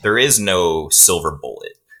marketing, there is no silver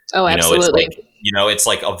bullet. Oh, absolutely. It's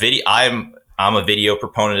like a video. I'm a video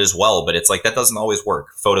proponent as well, but it's like that doesn't always work.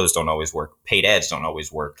 Photos don't always work. Paid ads don't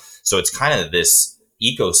always work. So it's kind of this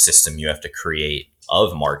ecosystem you have to create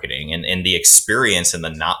of marketing, and the experience, and the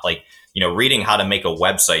not like, reading how to make a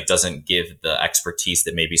website doesn't give the expertise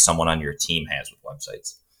that maybe someone on your team has with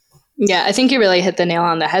websites. Yeah, I think you really hit the nail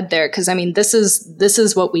on the head there, because this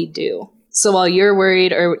is what we do. So while you're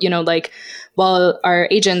worried, or while our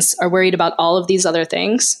agents are worried about all of these other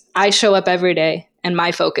things, I show up every day and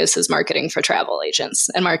my focus is marketing for travel agents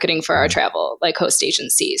and marketing for our travel host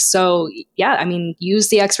agencies. So yeah, use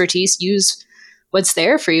the expertise, use what's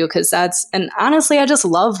there for you, and honestly, I just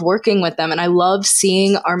love working with them, and I love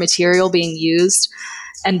seeing our material being used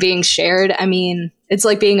and being shared. It's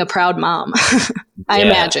like being a proud mom. I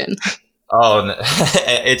imagine. Oh,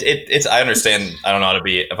 it's. I understand. I don't know how to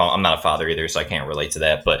be. I'm not a father either, so I can't relate to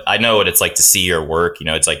that. But I know what it's like to see your work.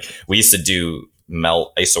 It's like we used to do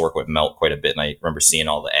Melt. I used to work with Melt quite a bit, and I remember seeing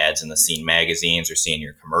all the ads in the Scene magazines or seeing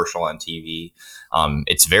your commercial on TV.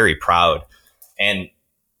 It's very proud, and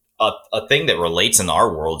a thing that relates in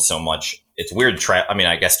our world so much. It's weird.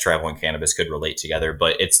 I guess travel and cannabis could relate together,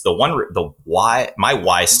 but it's the why. My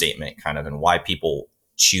why statement, kind of, and why people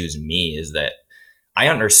choose me is that I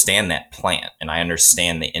understand that plant and I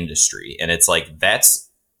understand the industry, and it's like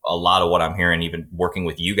that's a lot of what I'm hearing. Even working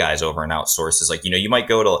with you guys over an outsource is like, you might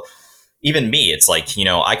go to even me. It's like,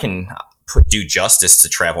 I can do justice to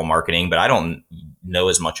travel marketing, but I don't know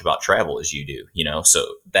as much about travel as you do, so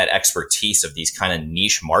that expertise of these kind of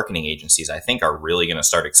niche marketing agencies, I think, are really going to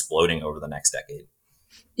start exploding over the next decade.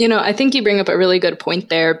 I think you bring up a really good point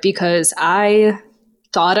there, because I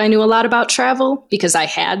thought I knew a lot about travel because I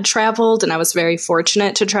had traveled and I was very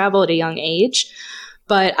fortunate to travel at a young age.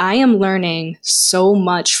 But I am learning so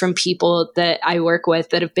much from people that I work with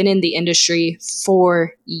that have been in the industry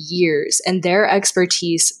for years, and their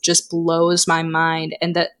expertise just blows my mind.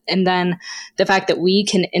 And then the fact that we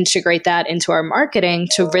can integrate that into our marketing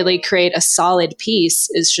to really create a solid piece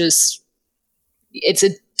is just, it's a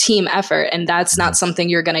team effort. And that's not something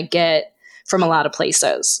you're going to get from a lot of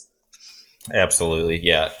places. Absolutely.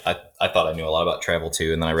 Yeah. I thought I knew a lot about travel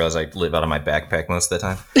too. And then I realized I live out of my backpack most of the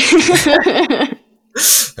time.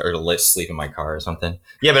 Or to sleep in my car or something.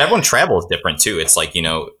 Yeah, but everyone travels different too. It's like,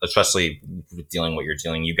 especially with dealing what you're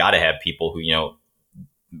dealing, you got to have people who,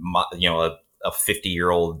 a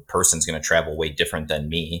 50-year-old person's going to travel way different than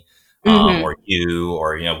me, or you,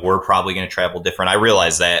 or, we're probably going to travel different. I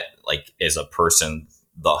realize that, like, as a person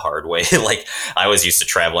the hard way. Like, I was used to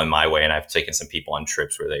traveling my way, and I've taken some people on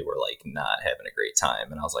trips where they were like not having a great time.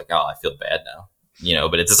 And I was like, oh, I feel bad now,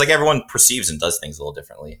 but it's just like everyone perceives and does things a little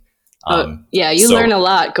differently. You learn a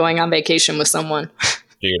lot going on vacation with someone.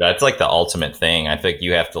 Dude, that's like the ultimate thing. I think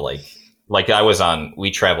you have to we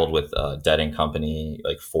traveled with Dead and Company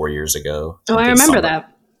like 4 years ago. Oh, I remember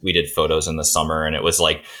that. We did photos in the summer, and it was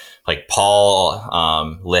like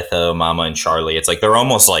Paul, Litho, Mama, and Charlie. It's like, they're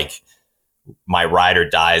almost like my ride or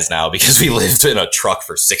dies now, because we lived in a truck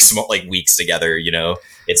for 6 weeks together.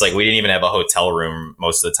 It's like we didn't even have a hotel room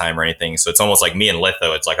most of the time or anything. So it's almost like me and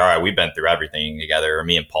Litho. It's like, all right, we've been through everything together, or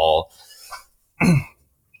me and Paul.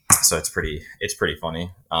 So it's pretty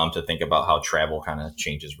funny to think about how travel kind of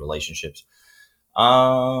changes relationships.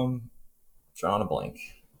 Drawing a blank.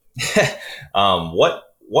 What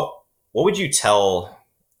would you tell?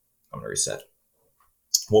 I'm gonna reset.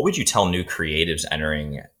 What would you tell new creatives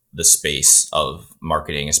entering the space of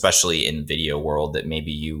marketing, especially in video world, that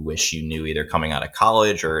maybe you wish you knew either coming out of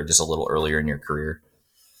college or just a little earlier in your career?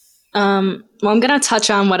 Well, I'm going to touch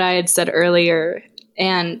on what I had said earlier,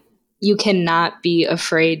 and you cannot be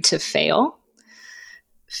afraid to fail.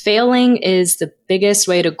 Failing is the biggest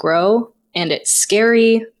way to grow, and it's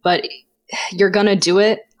scary, but you're going to do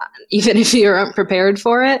it. Even if you aren't prepared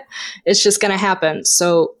for it, it's just going to happen.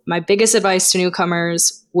 So my biggest advice to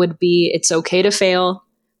newcomers would be, it's okay to fail,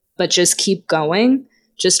 but just keep going.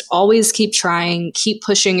 Just always keep trying, keep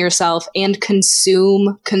pushing yourself, and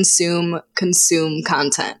consume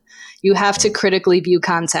content. You have to critically view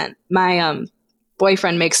content. My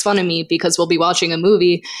boyfriend makes fun of me because we'll be watching a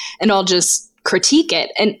movie and I'll just critique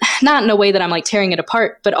it, and not in a way that I'm like tearing it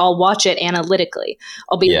apart, but I'll watch it analytically.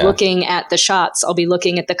 I'll be looking at the shots. I'll be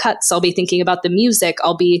looking at the cuts. I'll be thinking about the music.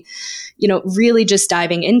 I'll be, really just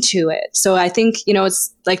diving into it. So I think,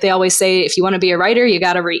 it's like they always say, if you want to be a writer, you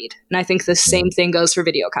got to read. And I think the same thing goes for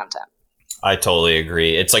video content. I totally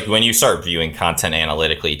agree. It's like when you start viewing content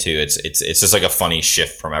analytically too, it's just like a funny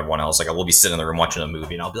shift from everyone else. Like, we'll be sitting in the room watching a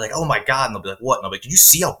movie and I'll be like, oh my God. And they'll be like, what? And I'll be like, did you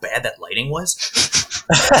see how bad that lighting was?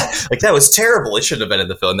 Like, that was terrible. It shouldn't have been in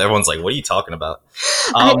the film. And everyone's like, what are you talking about?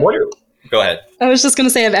 Go ahead. I was just going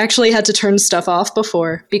to say, I've actually had to turn stuff off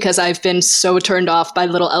before because I've been so turned off by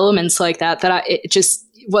little elements like that it just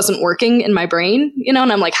wasn't working in my brain, and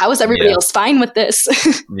I'm like, how is everybody else fine with this?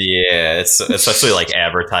 Yeah, it's especially like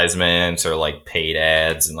advertisements or like paid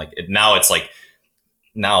ads, and now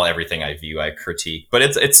everything I view I critique. But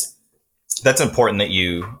it's that's important that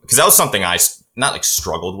because that was something I not like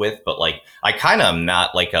struggled with, but like I kind of am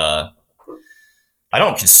not like I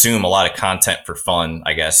don't consume a lot of content for fun,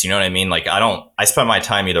 I guess. You know what I mean? Like, I spend my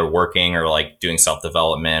time either working or like doing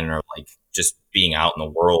self-development or like just being out in the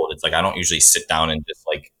world. It's like, I don't usually sit down and just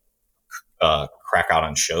like crack out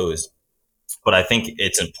on shows, but I think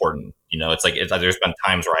it's important. It's like, there's been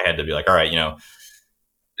times where I had to be like, all right,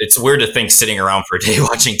 it's weird to think sitting around for a day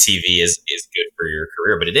watching TV is good for your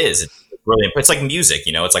career, but it is. It's really, it's like music,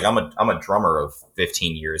 it's like I'm a drummer of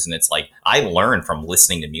 15 years, and it's like I learn from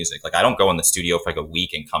listening to music. Like, I don't go in the studio for like a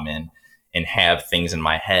week and come in and have things in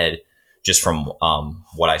my head just from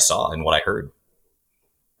what I saw and what I heard.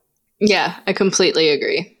 Yeah, I completely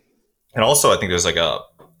agree. And also, I think there's like a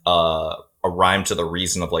rhyme to the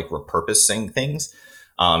reason of like repurposing things.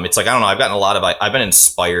 It's like, I don't know, I've been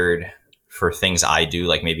inspired for things I do,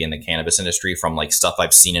 like maybe in the cannabis industry, from like stuff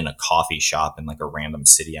I've seen in a coffee shop in like a random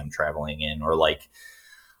city I'm traveling in, or like,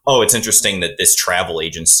 oh, it's interesting that this travel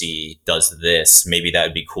agency does this. Maybe that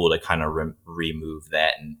would be cool to kind of remove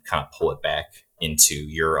that and kind of pull it back into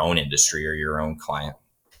your own industry or your own client.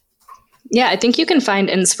 Yeah, I think you can find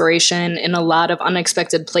inspiration in a lot of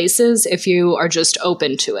unexpected places if you are just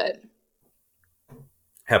open to it.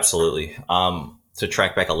 Absolutely. To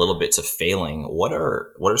track back a little bit to failing, what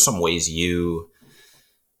are some ways you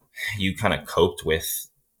kind of coped with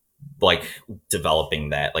like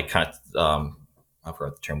developing that, like kind of I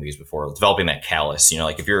forgot the term we used before, developing that callus.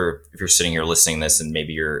 Like if you're sitting here listening to this and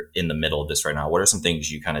maybe you're in the middle of this right now, what are some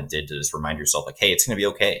things you kind of did to just remind yourself like, hey, it's going to be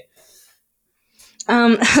okay?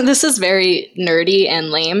 This is very nerdy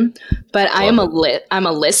and lame, but I'm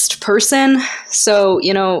a list person. So,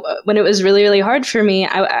 when it was really, really hard for me,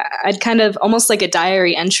 I'd kind of almost like a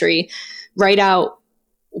diary entry, write out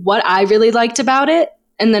what I really liked about it,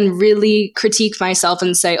 and then really critique myself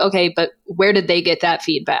and say, okay, but where did they get that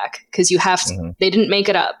feedback? Because they didn't make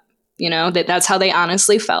it up, that's how they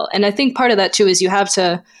honestly felt. And I think part of that too is you have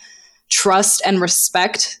to trust and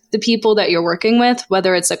respect the people that you're working with,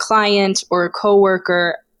 whether it's a client or a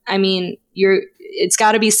coworker. I mean, it's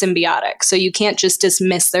got to be symbiotic. So you can't just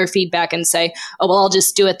dismiss their feedback and say, oh, well, I'll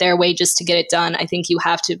just do it their way just to get it done. I think you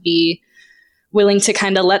have to be willing to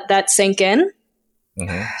kind of let that sink in.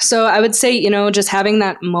 Mm-hmm. So I would say, just having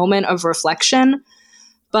that moment of reflection.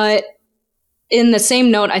 But in the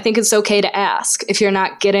same note, I think it's okay to ask if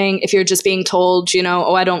you're just being told,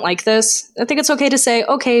 oh, I don't like this. I think it's okay to say,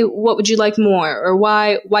 okay, what would you like more? Or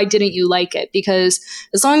why didn't you like it? Because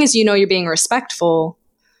as long as you're being respectful,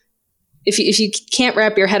 if you can't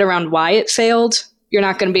wrap your head around why it failed, you're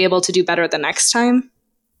not going to be able to do better the next time.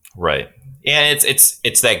 Right. And it's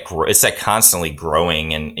that constantly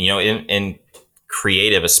growing, and in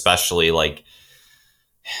creative especially, like,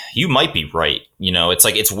 you might be right.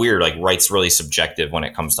 It's weird. Like, right's really subjective when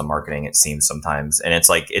it comes to marketing, it seems sometimes. And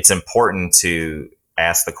it's important to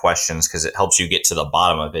ask the questions because it helps you get to the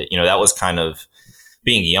bottom of it. That was kind of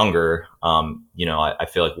being younger. I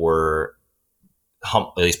feel like we're,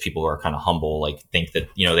 at least people who are kind of humble, like think that,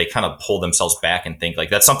 they kind of pull themselves back and think like,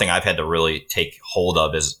 that's something I've had to really take hold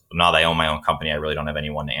of is now that I own my own company, I really don't have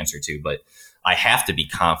anyone to answer to, but I have to be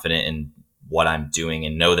confident in what I'm doing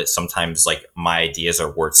and know that sometimes like my ideas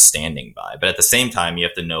are worth standing by. But at the same time, you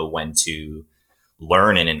have to know when to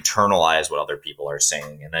learn and internalize what other people are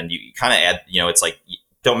saying. And then you kind of add, it's like,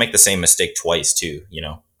 don't make the same mistake twice too,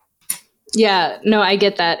 Yeah, no, I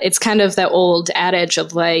get that. It's kind of that old adage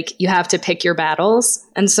of like, you have to pick your battles.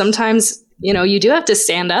 And sometimes, you do have to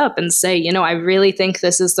stand up and say, I really think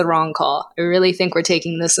this is the wrong call. I really think we're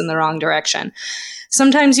taking this in the wrong direction.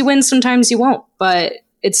 Sometimes you win, sometimes you won't. But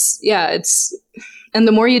and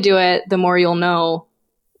the more you do it, the more you'll know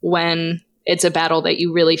when it's a battle that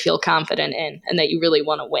you really feel confident in and that you really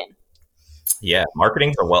want to win. Yeah,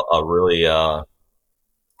 marketing's a really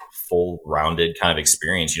full-rounded kind of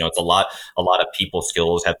experience. It's a lot of people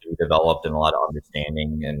skills have to be developed and a lot of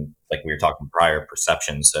understanding and, like we were talking prior,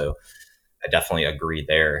 perception. So I definitely agree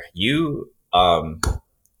there. You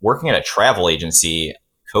working at a travel agency,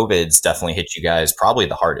 COVID's definitely hit you guys probably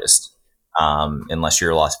the hardest. Unless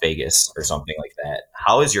you're Las Vegas or something like that.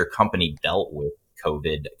 How has your company dealt with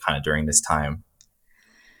COVID kind of during this time?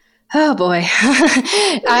 Oh boy.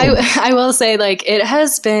 I will say, like, it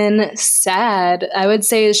has been sad. I would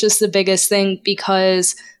say it's just the biggest thing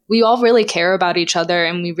because we all really care about each other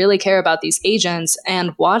and we really care about these agents,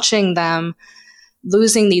 and watching them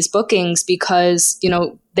losing these bookings because,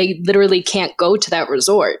 they literally can't go to that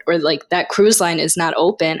resort or like that cruise line is not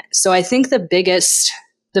open. So I think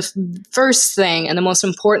the first thing and the most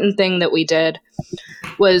important thing that we did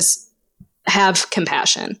was have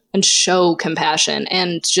compassion and show compassion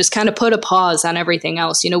and just kind of put a pause on everything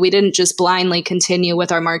else. We didn't just blindly continue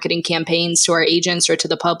with our marketing campaigns to our agents or to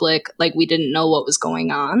the public like we didn't know what was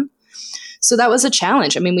going on. So that was a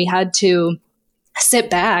challenge. I mean, we had to sit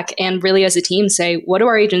back and really as a team say, what do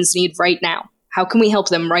our agents need right now? How can we help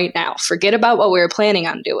them right now? Forget about what we were planning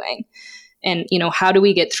on doing. And, how do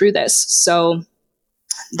we get through this? So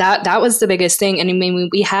that was the biggest thing. And I mean,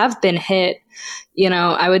 we have been hit,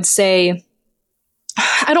 I would say,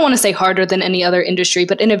 I don't want to say harder than any other industry,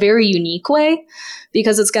 but in a very unique way,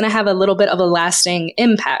 because it's going to have a little bit of a lasting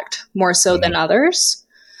impact more so than others.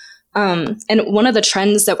 And one of the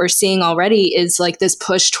trends that we're seeing already is like this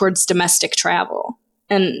push towards domestic travel.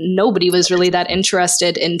 And nobody was really that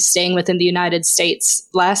interested in staying within the United States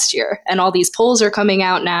last year. And all these polls are coming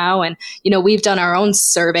out now. And, we've done our own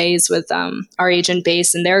surveys with our agent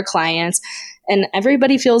base and their clients. And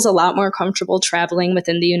everybody feels a lot more comfortable traveling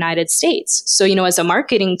within the United States. So, as a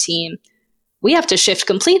marketing team, we have to shift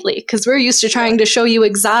completely because we're used to trying to show you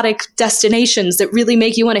exotic destinations that really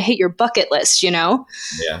make you want to hit your bucket list, Yeah.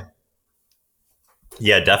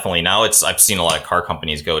 Yeah, definitely. Now I've seen a lot of car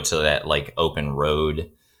companies go to that like open road,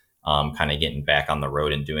 kind of getting back on the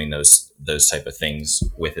road and doing those type of things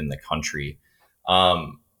within the country.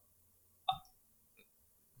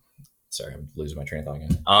 Sorry, I'm losing my train of thought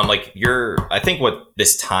again. I think what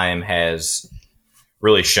this time has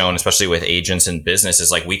really shown, especially with agents and business, is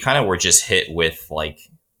like we kind of were just hit with like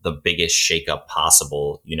the biggest shakeup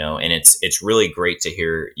possible, and it's really great to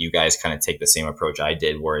hear you guys kind of take the same approach I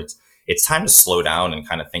did, where it's time to slow down and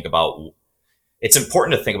kind of think about, it's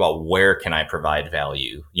important to think about where can I provide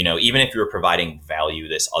value, even if you're providing value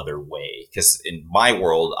this other way. Because in my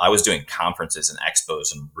world, I was doing conferences and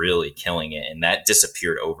expos and really killing it, and that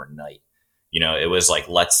disappeared overnight. It was like,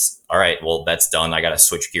 all right, well, that's done. I got to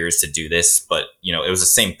switch gears to do this. But, it was the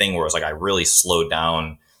same thing where it was like, I really slowed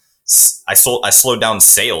down. I slowed down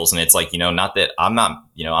sales, and it's like, not that I'm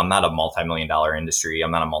not a multi-million-dollar industry.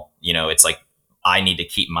 I'm not it's like, I need to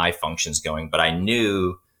keep my functions going. But I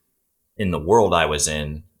knew in the world I was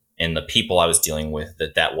in and the people I was dealing with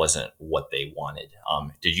that wasn't what they wanted.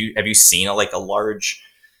 Have you seen a large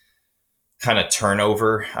kind of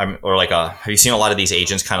turnover, or have you seen a lot of these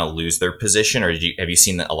agents kind of lose their position, or have you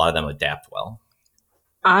seen a lot of them adapt well?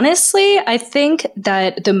 Honestly, I think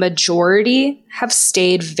that the majority have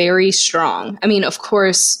stayed very strong. I mean, of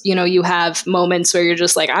course, you have moments where you're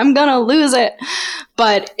just like, I'm going to lose it.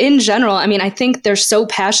 But in general, I mean, I think they're so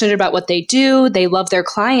passionate about what they do. They love their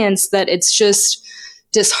clients that it's just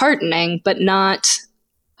disheartening, but not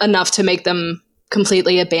enough to make them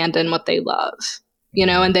completely abandon what they love.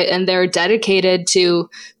 And they're dedicated to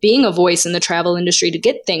being a voice in the travel industry to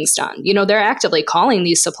get things done. They're actively calling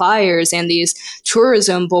these suppliers and these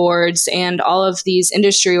tourism boards and all of these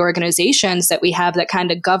industry organizations that we have that kind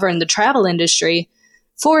of govern the travel industry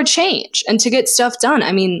for change and to get stuff done.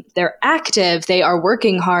 I mean, they're active, they are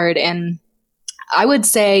working hard. And I would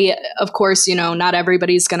say, of course, not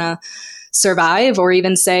everybody's going to survive or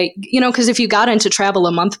even say, because if you got into travel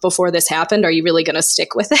a month before this happened, are you really going to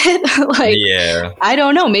stick with it? Yeah, I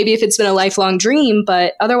don't know. Maybe if it's been a lifelong dream,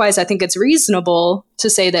 but otherwise I think it's reasonable to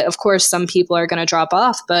say that, of course, some people are going to drop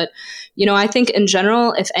off. But, I think in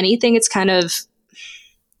general, if anything, it's kind of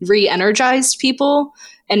re-energized people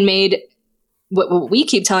and made what we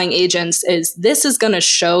keep telling agents is this is going to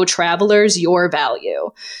show travelers your value,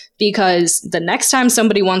 because the next time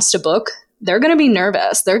somebody wants to book, they're going to be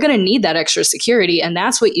nervous. They're going to need that extra security. And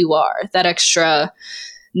that's what you are, that extra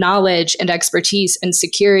knowledge and expertise and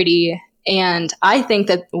security. And I think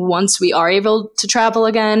that once we are able to travel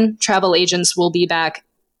again, travel agents will be back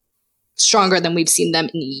stronger than we've seen them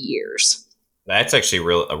in years. That's actually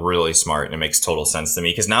really smart, and it makes total sense to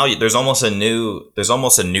me, because now there's almost a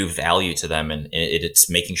new value to them, and it's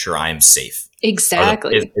making sure I am safe.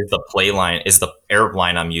 Exactly. Is the play line, is the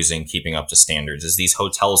airline I'm using keeping up to standards? Is these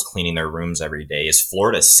hotels cleaning their rooms every day? Is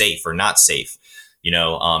Florida safe or not safe?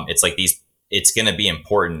 It's like it's going to be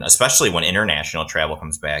important, especially when international travel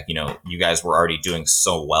comes back. You guys were already doing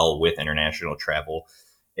so well with international travel.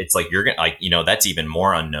 It's like you're going to, that's even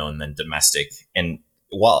more unknown than domestic. And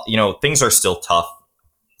while, things are still tough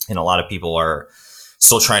and a lot of people are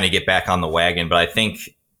still trying to get back on the wagon, but I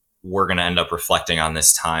think we're going to end up reflecting on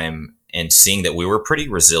this time and seeing that we were pretty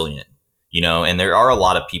resilient, and there are a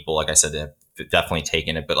lot of people, like I said, that have definitely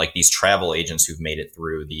taken it, but like these travel agents who've made it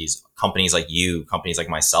through, these companies like you, companies like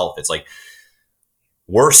myself, it's like,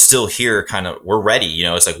 we're still here, we're ready.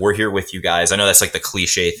 It's like, we're here with you guys. I know that's like the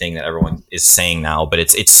cliche thing that everyone is saying now, but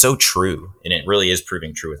it's so true. And it really is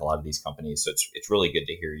proving true with a lot of these companies. So it's really good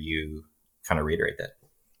to hear you kind of reiterate that.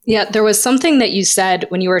 Yeah, there was something that you said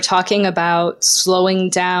when you were talking about slowing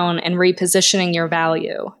down and repositioning your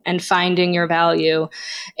value and finding your value.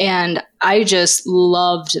 And I just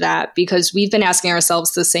loved that, because we've been asking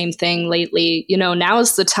ourselves the same thing lately. Now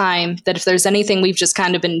is the time that if there's anything we've just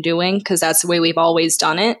kind of been doing, because that's the way we've always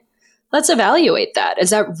done it, let's evaluate that. Is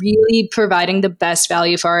that really providing the best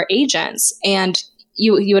value for our agents? And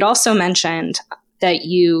you had also mentioned that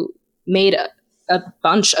you made a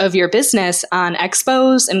bunch of your business on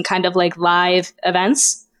expos and kind of like live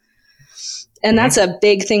events. And that's a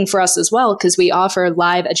big thing for us as well, because we offer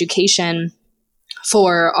live education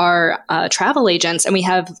for our travel agents. And we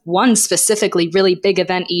have one specifically really big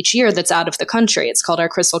event each year that's out of the country. It's called our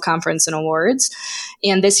Crystal Conference and Awards.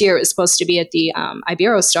 And this year it was supposed to be at the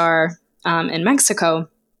Iberostar in Mexico.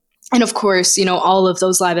 And of course, all of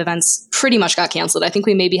those live events pretty much got canceled. I think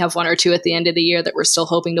we maybe have one or two at the end of the year that we're still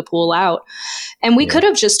hoping to pull out. And we could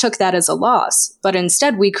have just took that as a loss. But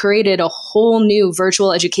instead, we created a whole new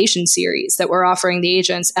virtual education series that we're offering the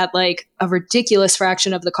agents at like a ridiculous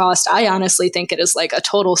fraction of the cost. I honestly think it is like a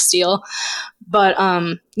total steal. But,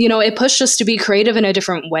 it pushed us to be creative in a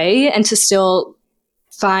different way and to still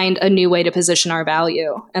find a new way to position our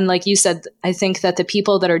value. And like you said, I think that the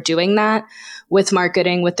people that are doing that with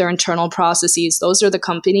marketing, with their internal processes, those are the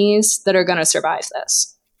companies that are going to survive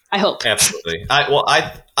this. I hope. Absolutely. I'm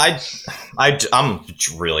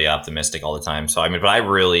really optimistic all the time. So, but I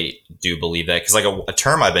really do believe that, because like a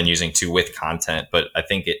term I've been using too with content, but I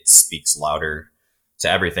think it speaks louder to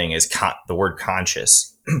everything is the word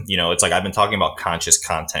conscious. It's like I've been talking about conscious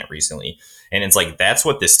content recently, and it's like that's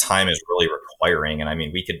what this time is really requiring. And I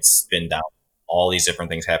mean, we could spin down all these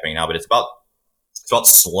different things happening now, but it's about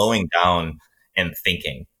slowing down and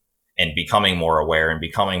thinking and becoming more aware and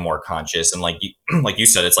becoming more conscious. And like you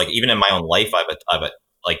said, it's like even in my own life, I've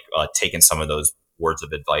taken some of those words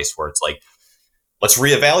of advice where it's like, let's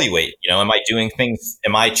reevaluate, am I doing things,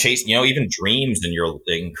 am I chasing, even dreams and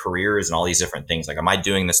in careers and all these different ththings. Like, am I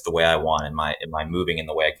doing this the way I want? Am I moving in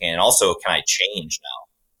the way I can? And also, can I change now?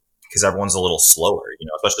 Because everyone's a little slower,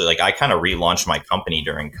 especially like I kind of relaunched my company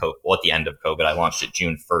during COVID. Well, at the end of COVID, I launched it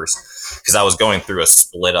June 1st because I was going through a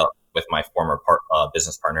split up with my former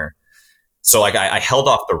business partner. So like I held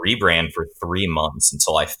off the rebrand for 3 months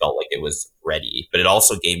until I felt like it was ready. But it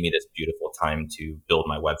also gave me this beautiful time to build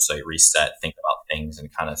my website, reset, think about things,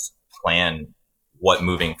 and kind of plan what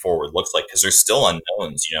moving forward looks like. Because there's still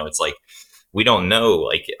unknowns. It's like we don't know.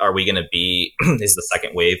 Like, are we going to be? Is the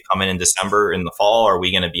second wave coming in December in the fall? Are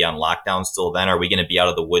we going to be on lockdown still then? Are we going to be out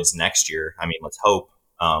of the woods next year? I mean, let's hope.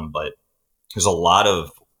 But there's a lot of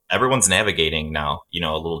everyone's navigating now. A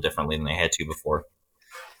little differently than they had to before.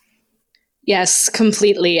 Yes,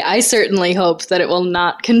 completely. I certainly hope that it will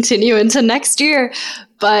not continue into next year.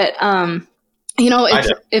 But,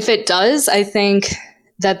 if it does, I think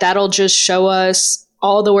that'll just show us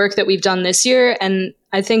all the work that we've done this year. And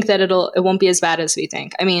I think that it won't be as bad as we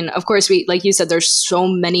think. I mean, of course, like you said, there's so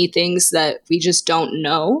many things that we just don't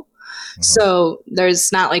know. Mm-hmm. So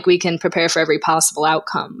there's not like we can prepare for every possible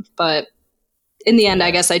outcome. But in the end, I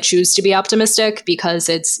guess I choose to be optimistic because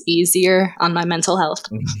it's easier on my mental health.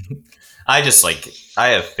 I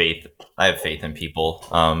have faith. I have faith in people.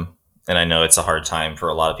 And I know it's a hard time for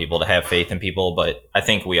a lot of people to have faith in people, but I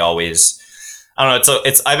think we always, I don't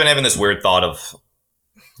know. I've been having this weird thought of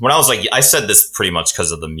when I was like, I said this pretty much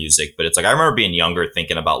because of the music, but it's like, I remember being younger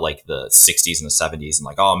thinking about like the 60s and the 70s and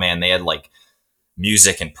like, oh man, they had like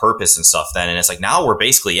music and purpose and stuff then. And it's like, now we're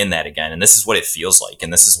basically in that again. And this is what it feels like.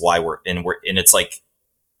 And this is why and it's like,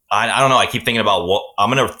 I don't know. I keep thinking about what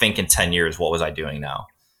I'm going to think in 10 years, what was I doing now?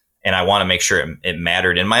 And I want to make sure it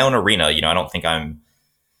mattered in my own arena. I don't think I'm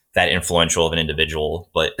that influential of an individual,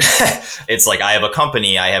 but it's like I have a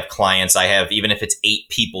company, I have clients, I have, even if it's 8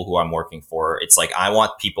 people who I'm working for, it's like I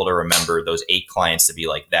want people to remember those 8 clients to be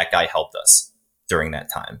like, that guy helped us during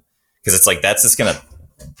that time. Because it's like, that's just going to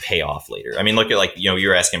pay off later. I mean, look at like, you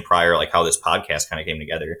were asking prior, like how this podcast kind of came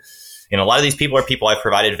together. And a lot of these people are people I've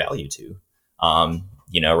provided value to,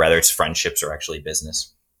 whether it's friendships or actually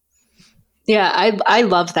business. Yeah, I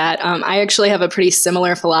love that. I actually have a pretty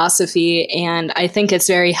similar philosophy, and I think it's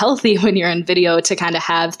very healthy when you're in video to kind of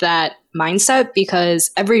have that mindset because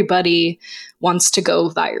everybody wants to go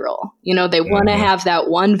viral. They want to have that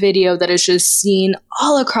one video that is just seen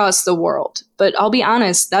all across the world. But I'll be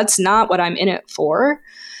honest, that's not what I'm in it for.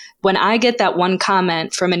 When I get that one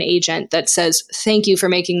comment from an agent that says, thank you for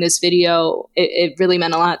making this video, it really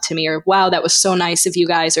meant a lot to me, or wow, that was so nice of you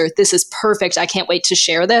guys, or this is perfect, I can't wait to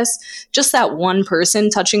share this. Just that one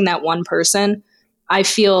person, touching that one person, I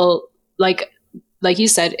feel like you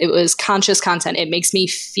said, it was conscious content. It makes me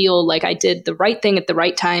feel like I did the right thing at the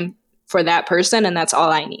right time for that person, and that's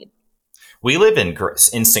all I need. We live in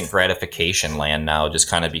instant gratification land now, just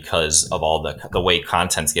kind of because of all the way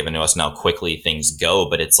content's given to us and how quickly things go.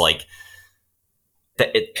 But it's like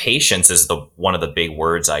patience is one of the big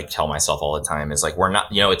words I tell myself all the time. Is like we're not,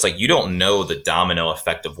 it's like you don't know the domino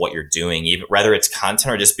effect of what you're doing, even whether it's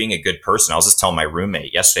content or just being a good person. I was just telling my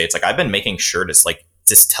roommate yesterday. It's like I've been making sure to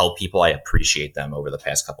just tell people I appreciate them over the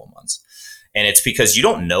past couple of months, and it's because you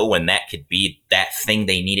don't know when that could be that thing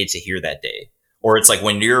they needed to hear that day. Or it's like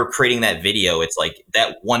when you're creating that video, it's like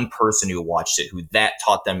that one person who watched it, who that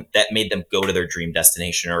taught them, that made them go to their dream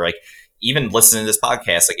destination. Or like even listening to this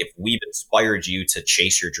podcast, like if we've inspired you to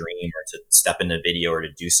chase your dream or to step into video or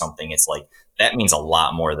to do something, it's like that means a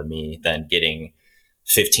lot more to me than getting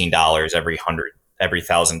 $15 every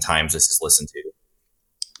 1,000 times this is listened to.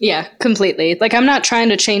 Yeah, completely. Like I'm not trying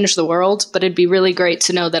to change the world, but it'd be really great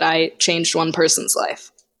to know that I changed one person's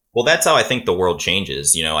life. Well, that's how I think the world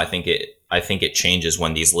changes. I think it changes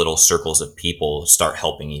when these little circles of people start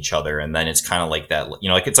helping each other. And then it's kind of like that,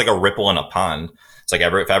 like it's like a ripple in a pond. It's like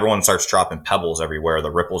if everyone starts dropping pebbles everywhere,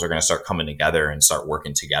 the ripples are going to start coming together and start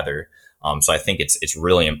working together. So I think it's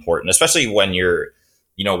really important, especially when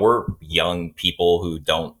we're young people who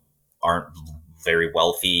aren't very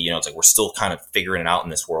wealthy. It's like we're still kind of figuring it out in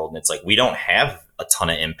this world. And it's like we don't have a ton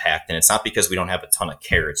of impact. And it's not because we don't have a ton of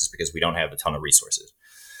care. It's just because we don't have a ton of resources.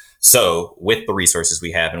 So with the resources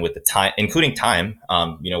we have and with the time, including time,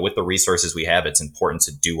 with the resources we have, it's important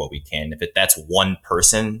to do what we can. If that's one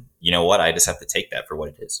person, you know what, I just have to take that for what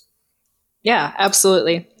it is. Yeah,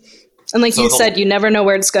 absolutely. And like you said, you never know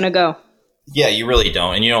where it's going to go. Yeah, you really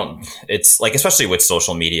don't. And it's like, especially with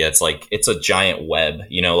social media, it's like, it's a giant web,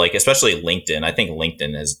 like especially LinkedIn. I think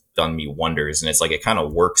LinkedIn has done me wonders. And it's like, it kind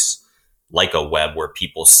of works like a web where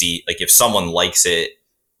people see, like if someone likes it,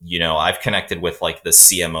 I've connected with like the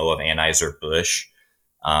CMO of Anheuser-Busch,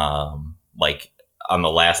 like on the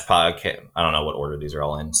last podcast. I don't know what order these are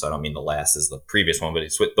all in, so I don't mean the last is the previous one, but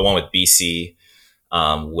it's with the one with BC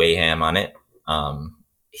Wayham on it.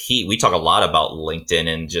 We talk a lot about LinkedIn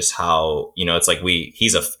and just how, it's like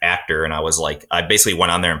he's an actor. And I basically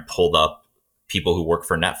went on there and pulled up people who work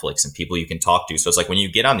for Netflix and people you can talk to. So it's like when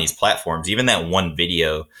you get on these platforms, even that one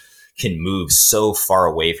video can move so far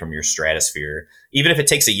away from your stratosphere. Even if it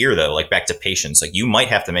takes a year though, like back to patience, like you might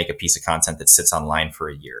have to make a piece of content that sits online for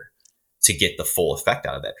a year to get the full effect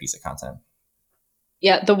out of that piece of content.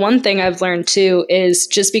 Yeah, the one thing I've learned too is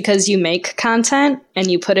just because you make content and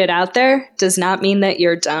you put it out there does not mean that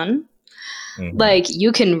you're done. Mm-hmm. Like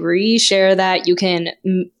you can reshare that, you can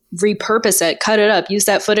repurpose it, cut it up, use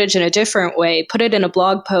that footage in a different way, put it in a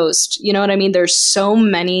blog post. You know what I mean? There's so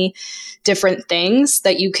many different things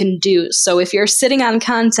that you can do. So if you're sitting on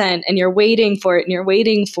content and you're waiting for it,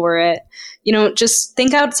 just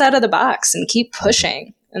think outside of the box and keep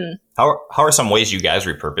pushing. And how are some ways you guys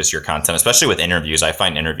repurpose your content, especially with interviews? I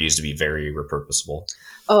find interviews to be very repurposable.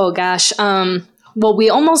 Oh gosh. Well, we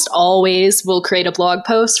almost always will create a blog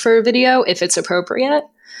post for a video if it's appropriate.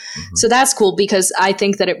 Mm-hmm. So that's cool because I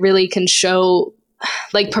think that it really can show,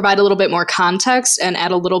 like provide a little bit more context and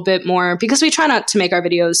add a little bit more, because we try not to make our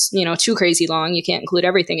videos, too crazy long. You can't include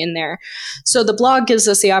everything in there. So the blog gives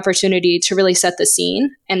us the opportunity to really set the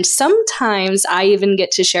scene. And sometimes I even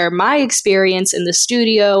get to share my experience in the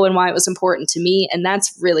studio and why it was important to me. And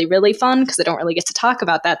that's really, really fun because I don't really get to talk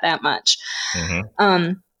about that much.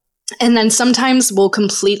 Mm-hmm. And then sometimes we'll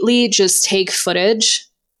completely just take footage,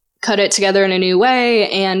 cut it together in a new way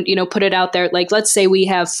and, put it out there. Like, let's say we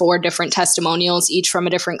have 4 different testimonials, each from a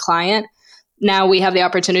different client. Now we have the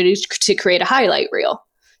opportunity to create a highlight reel.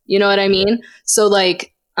 You know what I mean? So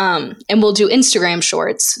and we'll do Instagram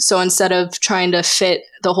shorts. So instead of trying to fit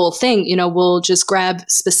the whole thing, we'll just grab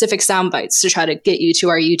specific sound bites to try to get you to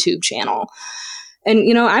our YouTube channel.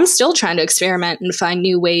 And, I'm still trying to experiment and find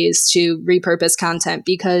new ways to repurpose content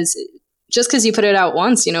because just because you put it out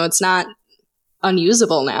once, it's not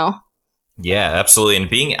unusable now. Yeah, absolutely.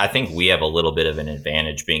 And I think we have a little bit of an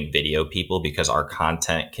advantage being video people because our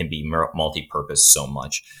content can be multi-purpose so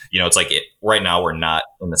much. It's like right now we're not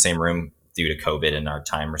in the same room due to COVID and our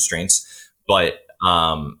time restraints. But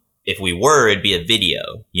if we were, it'd be a video,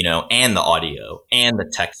 and the audio and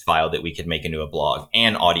the text file that we could make into a blog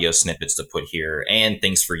and audio snippets to put here and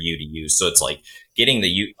things for you to use. So it's like getting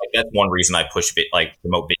that's one reason I push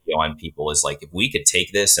promote video on people is like, if we could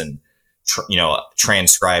take this and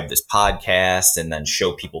transcribe this podcast and then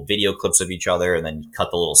show people video clips of each other and then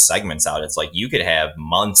cut the little segments out. It's like you could have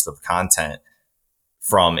months of content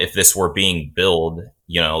from, if this were being billed,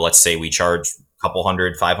 let's say we charge a couple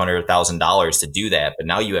 $100,000, $500,000 to do that, but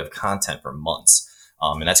now you have content for months.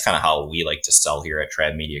 And that's kind of how we like to sell here at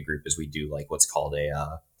Trad Media Group is we do like what's called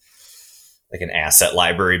an asset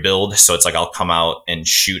library build. So it's like, I'll come out and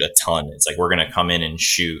shoot a ton. It's like, we're going to come in and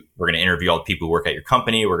shoot, we're going to interview all the people who work at your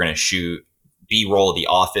company. We're going to shoot B-roll of the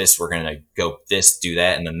office. We're going to go this, do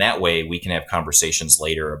that. And then that way we can have conversations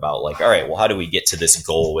later about like, all right, well, how do we get to this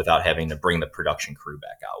goal without having to bring the production crew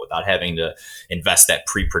back out, without having to invest that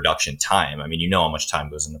pre-production time? I mean, how much time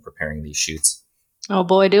goes into preparing these shoots. Oh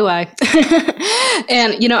boy, do I.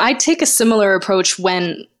 And, I take a similar approach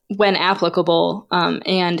when applicable.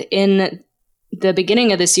 And in the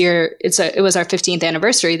beginning of this year, it was our 15th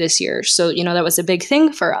anniversary this year. So, that was a big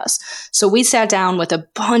thing for us. So we sat down with a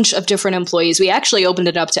bunch of different employees. We actually opened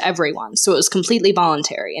it up to everyone. So it was completely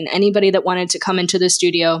voluntary. And anybody that wanted to come into the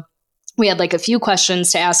studio, we had like a few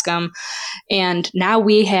questions to ask them. And now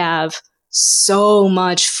we have so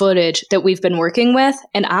much footage that we've been working with.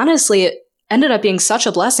 And honestly, it ended up being such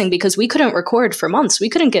a blessing because we couldn't record for months. We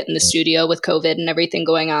couldn't get in the studio with COVID and everything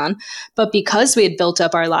going on. But because we had built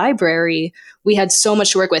up our library, we had so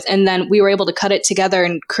much to work with. And then we were able to cut it together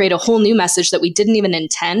and create a whole new message that we didn't even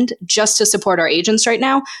intend just to support our agents right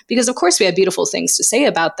now. Because of course we had beautiful things to say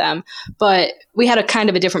about them, but we had a kind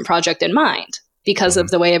of a different project in mind because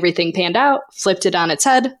of the way everything panned out, flipped it on its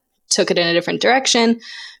head, took it in a different direction.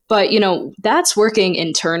 But, that's working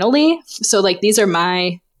internally. So like, these are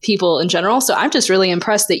my people in general. So I'm just really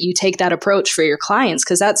impressed that you take that approach for your clients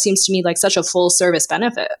because that seems to me like such a full service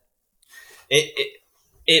benefit.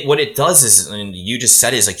 it what it does is, and you just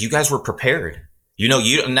said, is like, you guys were prepared.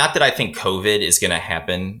 Not that I think COVID is going to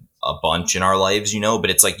happen a bunch in our lives,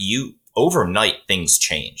 but it's like overnight things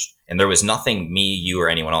changed and there was nothing me, you, or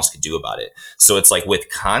anyone else could do about it. So it's like with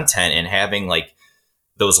content and having like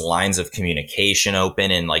those lines of communication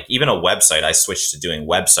open, and like even a website, I switched to doing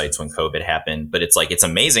websites when COVID happened, but it's like, it's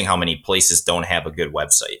amazing how many places don't have a good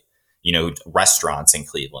website, restaurants in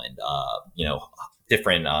Cleveland,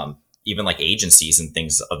 different, even like agencies and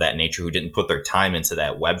things of that nature who didn't put their time into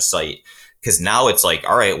that website. Cause now it's like,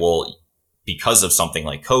 all right, well, because of something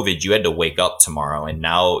like COVID, you had to wake up tomorrow and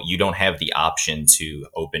now you don't have the option to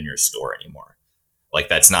open your store anymore. Like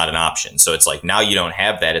that's not an option. So it's like, now you don't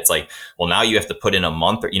have that. It's like, well, now you have to put in a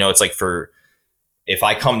month, or, it's like if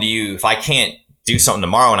I come to you, if I can't do something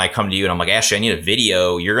tomorrow and I come to you and I'm like, Ashley, I need a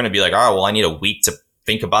video, you're going to be like, all right, well, I need a week to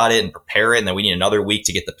think about it and prepare it. And then we need another week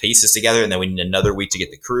to get the pieces together. And then we need another week to get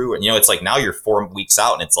the crew. And, it's like, now you're 4 weeks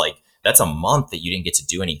out and it's like, that's a month that you didn't get to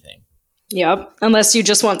do anything. Yep. Unless you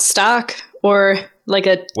just want stock or like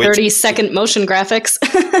a 30-second motion graphics.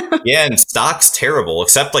 Yeah, and stock's terrible,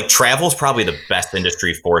 except like travel's probably the best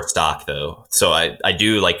industry for stock though. So I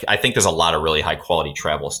think there's a lot of really high quality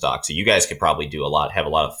travel stock. So you guys could probably have a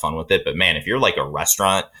lot of fun with it. But man, if you're like a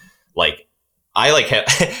restaurant, like I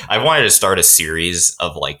wanted to start a series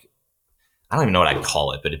of like, I don't even know what I'd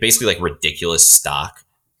call it, but it's basically like ridiculous stock,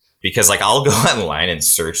 because like I'll go online and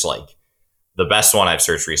search, like the best one I've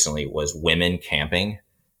searched recently was women camping.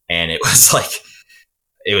 And it was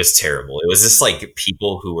terrible. It was just like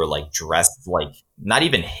people who were like dressed like not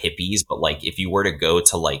even hippies, but like if you were to go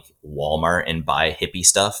to like Walmart and buy hippie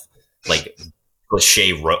stuff, like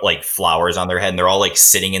cliche like flowers on their head, and they're all like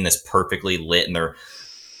sitting in this perfectly lit and their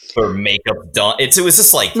makeup done. It was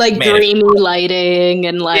just like dreamy lighting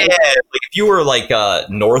and like, yeah, like if you were like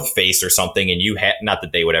North Face or something, and you had, not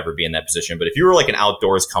that they would ever be in that position, but if you were like an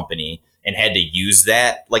outdoors company and had to use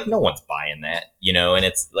that, like no one's buying that, and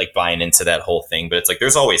it's like buying into that whole thing. But it's like,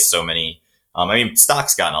 there's always so many,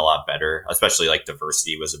 stock's gotten a lot better, especially like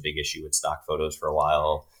diversity was a big issue with stock photos for a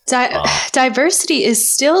while. Diversity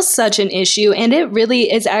is still such an issue, and it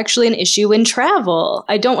really is actually an issue in travel.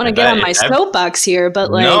 I don't want to get on my soapbox here,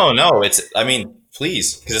 but like, no,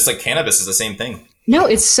 please, because it's like cannabis is the same thing. No,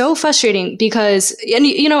 it's so frustrating because, and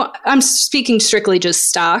I'm speaking strictly just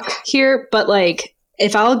stock here, but like,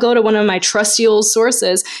 if I'll go to one of my trusty old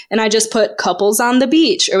sources and I just put couples on the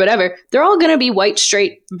beach or whatever, they're all going to be white,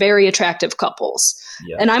 straight, very attractive couples.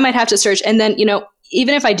 Yeah. And I might have to search. And then,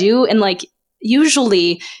 even if I do, and like,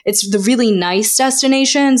 usually it's the really nice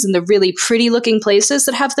destinations and the really pretty looking places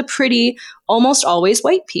that have the pretty, almost always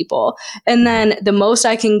white people. And then the most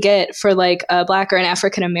I can get for like a Black or an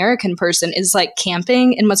African American person is like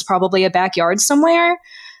camping in what's probably a backyard somewhere.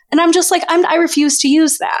 And I'm just like, I refuse to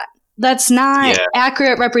use that. That's not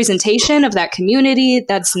accurate representation of that community.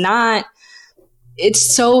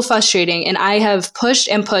 It's so frustrating. And I have pushed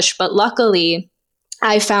and pushed, but luckily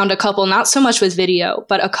I found a couple, not so much with video,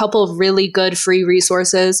 but a couple of really good free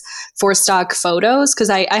resources for stock photos. Cause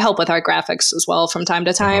I help with our graphics as well from time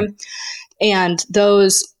to time. Mm-hmm. And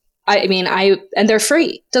those, and they're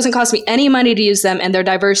free. Doesn't cost me any money to use them. And their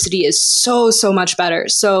diversity is so, so much better.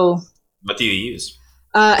 So what do you use?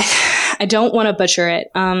 I don't want to butcher it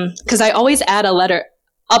because I always add a letter.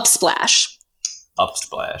 Upsplash.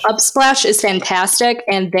 Upsplash is fantastic,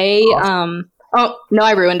 and they. Awesome. Oh no,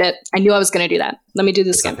 I ruined it. I knew I was going to do that. Let me do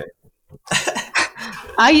this again. Okay.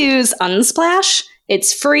 I use Unsplash.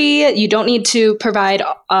 It's free. You don't need to provide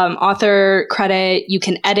author credit. You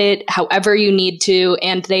can edit however you need to,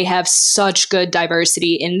 and they have such good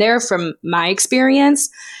diversity in there from my experience.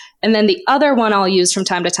 And then the other one I'll use from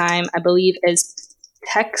time to time, I believe, is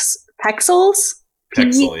Pexels.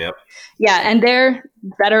 Pexel, yep. Yeah, and they're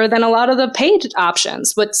better than a lot of the paid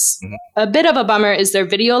options. What's a bit of a bummer is their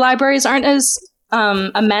video libraries aren't as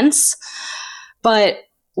immense. But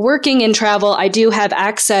working in travel, I do have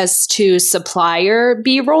access to supplier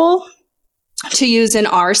B-roll to use in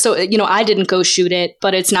R. So, I didn't go shoot it,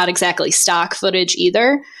 but it's not exactly stock footage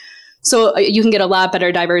either. So you can get a lot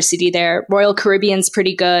better diversity there. Royal Caribbean's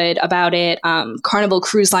pretty good about it. Carnival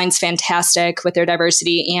Cruise Line's fantastic with their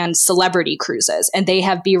diversity, and Celebrity Cruises. And they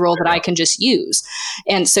have B-roll that I can just use.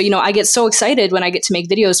 And so, I get so excited when I get to make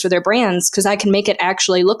videos for their brands because I can make it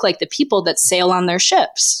actually look like the people that sail on their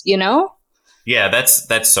ships, Yeah,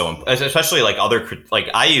 that's so, especially like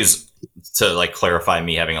I use, to like clarify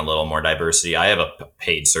me having a little more diversity, I have a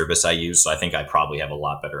paid service I use. So I think I probably have a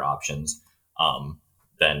lot better options.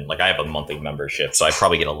 Then like I have a monthly membership, so I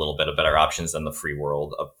probably get a little bit of better options than the free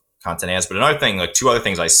world of content has. But another thing, like two other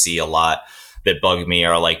things I see a lot that bug me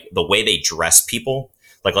are like the way they dress people.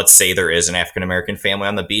 like, let's say there is an African American family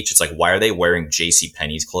on the beach. It's like, why are they wearing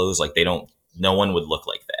JCPenney's clothes? Like, no one would look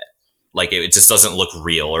like that. Like, it just doesn't look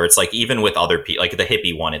real. Or it's like, even with other people, like the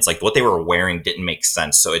hippie one, it's like what they were wearing didn't make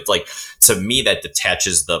sense. So it's like, to me, that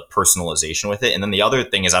detaches the personalization with it. And then the other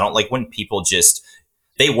thing is, I don't like when people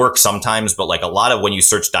they work sometimes, but like a lot of when you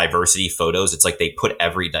search diversity photos, it's like they put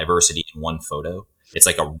every diversity in one photo. It's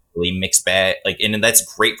like a really mixed bag. Like, and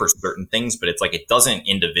that's great for certain things, but it's like, it doesn't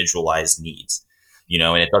individualize needs,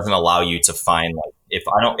 and it doesn't allow you to find, like,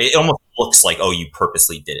 it almost looks like, oh, you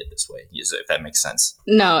purposely did it this way, if that makes sense.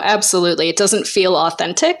 No, absolutely. It doesn't feel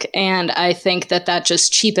authentic. And I think that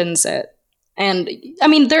just cheapens it. And I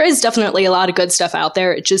mean, there is definitely a lot of good stuff out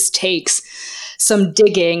there. It just takes some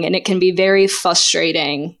digging, and it can be very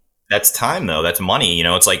frustrating. That's time, though. That's money.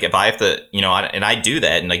 It's like, if I have to, and I do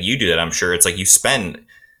that, and like you do that, I'm sure. It's like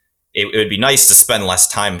it would be nice to spend less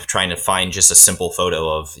time trying to find just a simple photo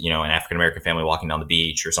of, an African-American family walking down the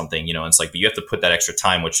beach or something, it's like, but you have to put that extra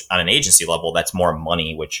time, which on an agency level, that's more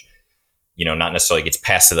money, which, not necessarily gets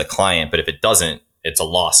passed to the client, but if it doesn't, it's a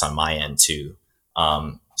loss on my end too.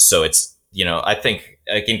 So it's, I think,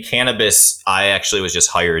 like, in cannabis, I actually was just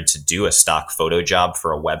hired to do a stock photo job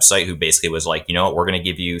for a website who basically was like, you know what, we're going to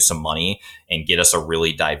give you some money and get us a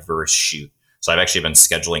really diverse shoot. So I've actually been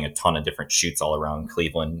scheduling a ton of different shoots all around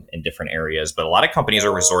Cleveland in different areas. But a lot of companies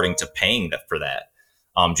are resorting to paying for that,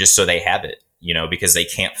 just so they have it, because they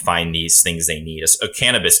can't find these things they need.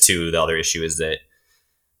 Cannabis, too, the other issue is that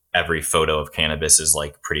every photo of cannabis is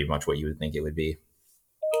like pretty much what you would think it would be,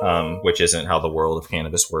 which isn't how the world of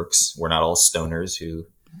cannabis works. We're not all stoners who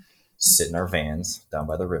sit in our vans down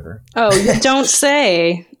by the river. Oh, you don't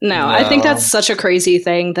say. No, I think that's such a crazy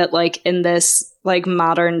thing that, like, in this like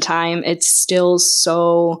modern time, it's still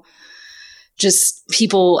so just,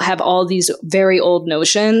 people have all these very old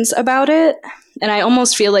notions about it. And I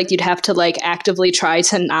almost feel like you'd have to like actively try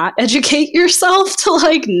to not educate yourself to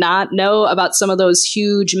like not know about some of those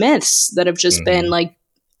huge myths that have just been like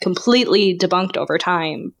completely debunked over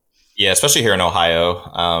time. Yeah, especially here in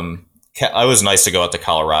Ohio. It was nice to go out to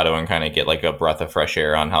Colorado and kind of get like a breath of fresh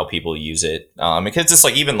air on how people use it. Because it's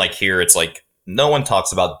like, even like here, it's like, no one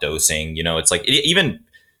talks about dosing, it's like, even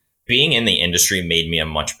being in the industry made me a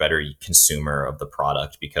much better consumer of the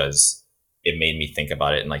product, because it made me think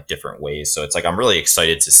about it in like different ways. So it's like, I'm really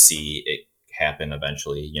excited to see it happen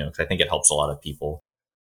eventually, because I think it helps a lot of people.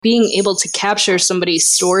 Being able to capture somebody's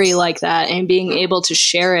story like that and being able to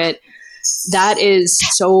share it, that is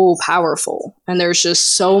so powerful. And there's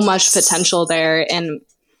just so much potential there. And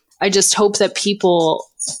I just hope that people,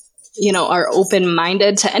 are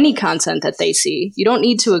open-minded to any content that they see. You don't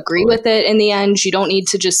need to agree with it in the end. You don't need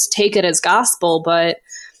to just take it as gospel, but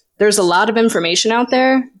there's a lot of information out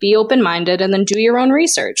there. Be open-minded and then do your own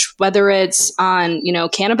research, whether it's on,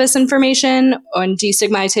 cannabis information, on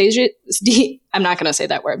destigmatization. I'm not going to say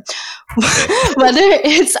that word. Whether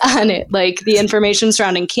it's on it, like the information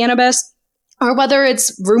surrounding cannabis, or whether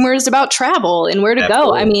it's rumors about travel and where to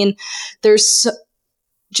go. I mean, there's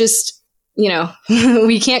just,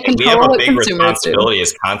 we can't control we have a what big consumers responsibility do.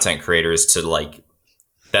 as content creators to like,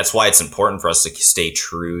 that's why it's important for us to stay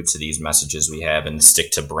true to these messages we have and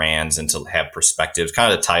stick to brands and to have perspectives,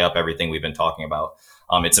 kind of to tie up everything we've been talking about.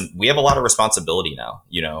 We have a lot of responsibility now,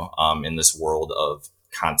 in this world of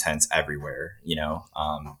content everywhere,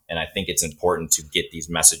 and I think it's important to get these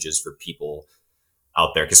messages for people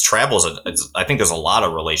out there, because travel I think there's a lot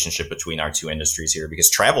of relationship between our two industries here, because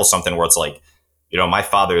travel is something where it's like, my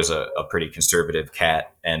father is a pretty conservative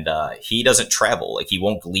cat, and he doesn't travel. Like, he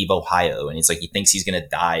won't leave Ohio, and he's like, he thinks he's going to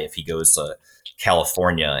die if he goes to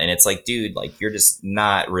California. And it's like, dude, like, you're just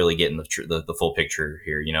not really getting the full picture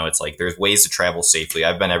here. It's like, there's ways to travel safely.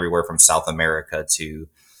 I've been everywhere from South America to,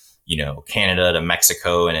 Canada to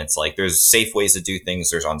Mexico. And it's like, there's safe ways to do things.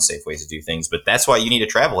 There's unsafe ways to do things, but that's why you need a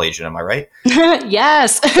travel agent. Am I right?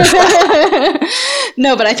 Yes.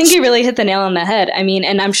 No, but I think you really hit the nail on the head. I mean,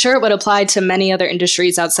 and I'm sure it would apply to many other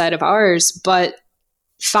industries outside of ours, but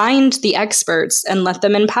find the experts and let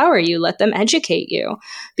them empower you, let them educate you,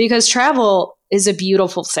 because travel is a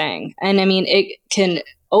beautiful thing. And I mean, it can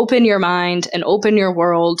open your mind and open your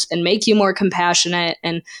world and make you more compassionate.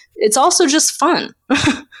 And it's also just fun.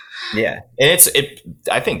 Yeah. And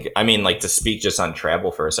I think, like, to speak just on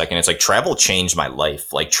travel for a second, it's like, travel changed my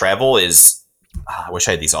life. Like, travel is, I wish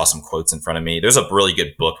I had these awesome quotes in front of me. There's a really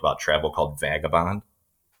good book about travel called Vagabond.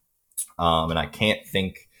 And I can't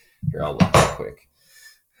think, here, I'll look real quick.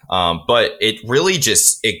 But it really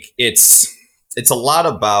just, it's a lot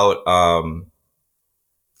about,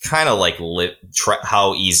 kind of like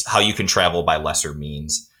how you can travel by lesser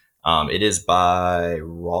means. It is by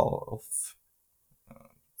Rolf.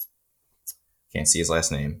 Can't see his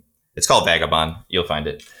last name. It's called Vagabond. You'll find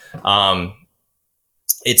it.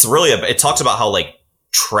 It's really it talks about how like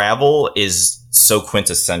travel is so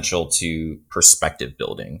quintessential to perspective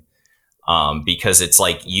building, because it's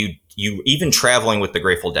like you even traveling with the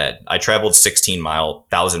Grateful Dead. I traveled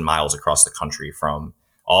 1,000 miles across the country, from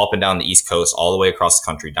all up and down the East Coast, all the way across the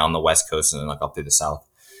country, down the West Coast, and then like up through the South.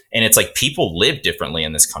 And it's like people live differently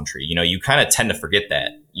in this country. You know, you kind of tend to forget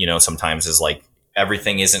that, you know, sometimes is like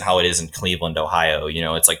everything isn't how it is in Cleveland, Ohio. You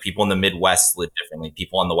know, it's like people in the Midwest live differently.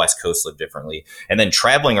 People on the West Coast live differently. And then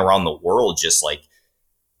traveling around the world, just like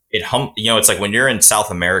you know, it's like when you're in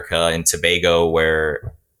South America and Tobago,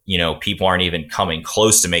 where, you know, people aren't even coming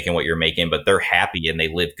close to making what you're making, but they're happy and they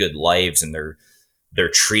live good lives and they're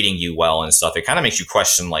treating you well and stuff. It kind of makes you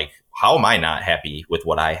question, like, how am I not happy with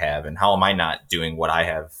what I have, and how am I not doing what I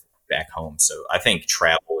have back home? So I think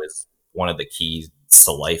travel is one of the keys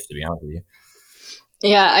to life, to be honest with you.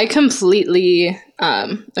 Yeah, I completely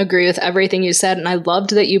agree with everything you said. And I loved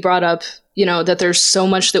that you brought up, you know, that there's so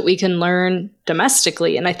much that we can learn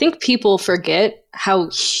domestically. And I think people forget how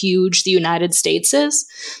huge the United States is.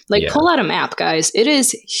 Like, pull out a map, guys. It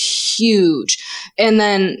is huge. And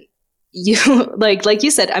then you like you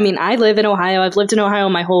said, I mean, I live in Ohio. I've lived in Ohio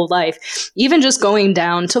my whole life. Even just going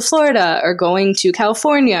down to Florida or going to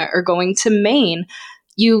California or going to Maine,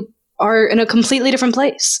 you are in a completely different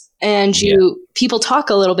place. And people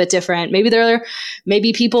talk a little bit different.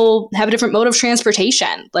 Maybe people have a different mode of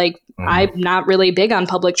transportation. Like, I'm not really big on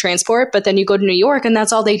public transport, but then you go to New York and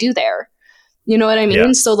that's all they do there. You know what I mean?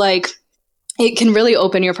 Yeah. So like, it can really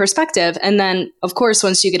open your perspective. And then, of course,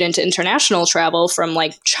 once you get into international travel from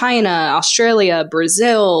like China, Australia,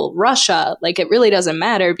 Brazil, Russia, like, it really doesn't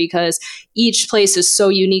matter because each place is so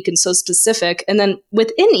unique and so specific. And then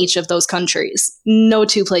within each of those countries, no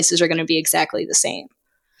two places are going to be exactly the same.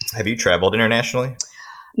 Have you traveled internationally?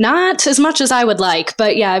 Not as much as I would like,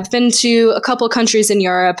 but yeah, I've been to a couple countries in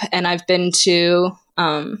Europe, and I've been to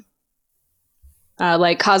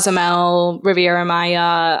like Cozumel, Riviera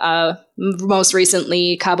Maya, most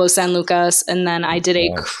recently Cabo San Lucas, and then I did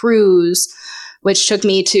a cruise, which took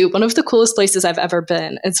me to one of the coolest places I've ever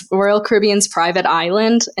been. It's Royal Caribbean's private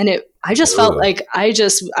island, and I just felt like I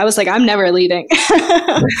was like, I'm never leaving.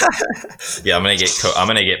 Yeah, I'm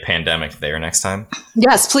gonna get pandemic there next time.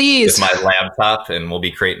 Yes, please. With my laptop, and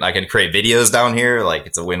I can create videos down here. Like,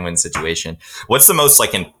 it's a win-win situation. What's the most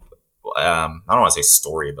like I don't want to say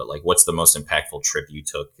story, but like, what's the most impactful trip you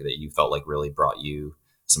took that you felt like really brought you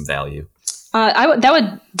some value? That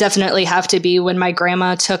would definitely have to be when my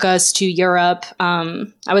grandma took us to Europe.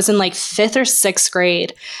 I was in like 5th or 6th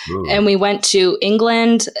grade. Ooh. And we went to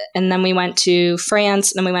England, and then we went to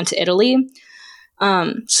France, and then we went to Italy.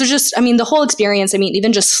 So just, I mean, the whole experience, I mean,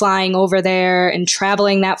 even just flying over there and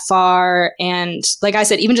traveling that far. And like I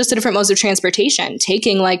said, even just the different modes of transportation,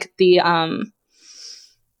 taking like the,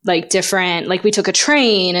 like different, like we took a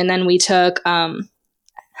train, and then we took,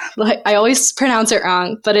 like, I always pronounce it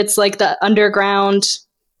wrong, but it's like the underground,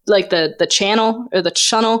 like the channel or the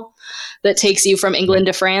channel that takes you from England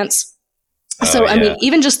to France. So, I mean,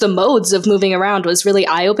 even just the modes of moving around was really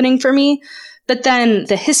eye-opening for me. But then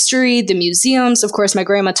the history, the museums, of course, my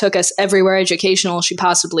grandma took us everywhere educational she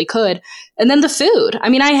possibly could. And then the food. I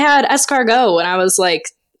mean, I had escargot when I was like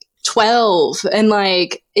 12, and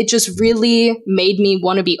like, it just really made me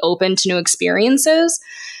want to be open to new experiences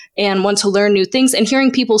and want to learn new things, and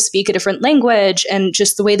hearing people speak a different language and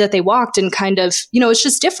just the way that they walked, and kind of, you know, it's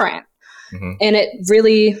just different. Mm-hmm. And it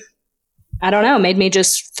really, I don't know, made me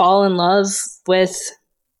just fall in love with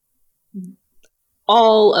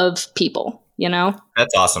all of people, you know?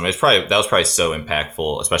 That's awesome. That was probably so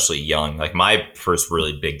impactful, especially young. Like, my first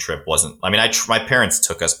really big trip wasn't, I mean, my parents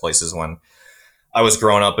took us places when I was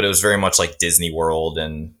growing up, but it was very much like Disney World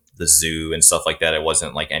and the zoo and stuff like that. It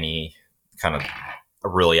wasn't like any kind of a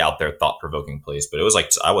really out there, thought-provoking place. But it was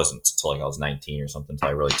like, I wasn't until like I was 19 or something until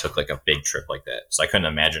I really took like a big trip like that. So I couldn't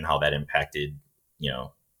imagine how that impacted, you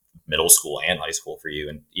know, middle school and high school for you,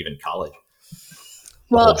 and even college.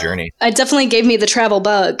 The whole journey. It definitely gave me the travel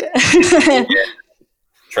bug. Yeah.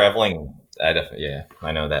 Traveling,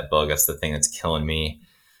 I know that bug. That's the thing that's killing me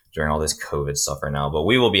during all this COVID stuff right now. But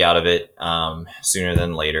we will be out of it sooner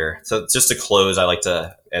than later. So just to close, I like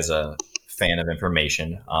to, as a fan of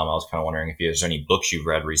information, I was kind of wondering if there's any books you've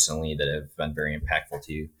read recently that have been very impactful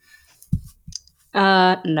to you.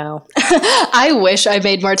 No. I wish I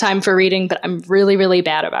made more time for reading, but I'm really, really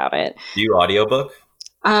bad about it. Do you audiobook?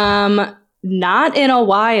 Not in a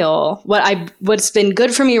while. What's been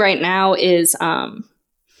good for me right now is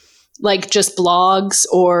like just blogs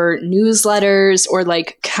or newsletters, or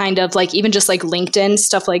like kind of like even just like LinkedIn,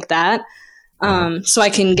 stuff like that. So I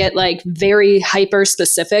can get like very hyper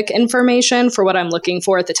specific information for what I'm looking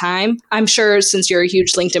for at the time. I'm sure since you're a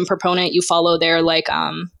huge LinkedIn proponent, you follow their like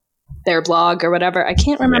their blog or whatever. I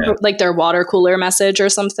can't remember like their water cooler message or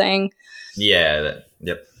something. Yeah.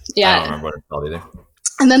 Yep. Yeah. I don't remember what it's called either.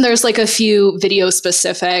 And then there's like a few video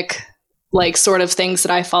specific like sort of things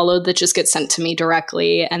that I followed that just get sent to me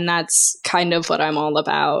directly. And that's kind of what I'm all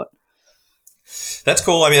about. That's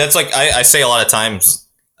cool. I mean, that's like, I say a lot of times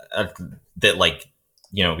that like,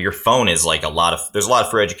 you know, your phone is like there's a lot of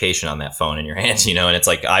free education on that phone in your hands, you know, and it's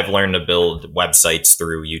like, I've learned to build websites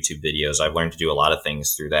through YouTube videos. I've learned to do a lot of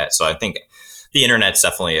things through that. So I think the internet's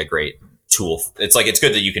definitely a great tool. It's like, it's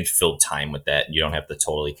good that you can fill time with that. You don't have to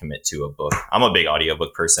totally commit to a book. I'm a big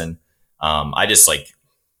audiobook person. I just like,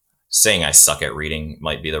 saying I suck at reading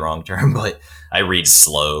might be the wrong term, but I read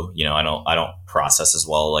slow. You know, I don't process as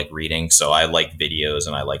well like reading. So I like videos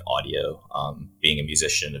and I like audio, being a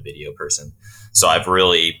musician, a video person. So I've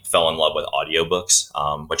really fell in love with audiobooks,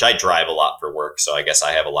 which I drive a lot for work. So I guess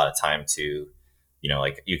I have a lot of time to, you know,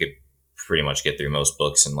 like you could pretty much get through most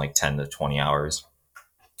books in like 10 to 20 hours.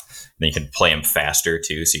 Then you can play them faster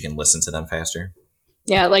too. So you can listen to them faster.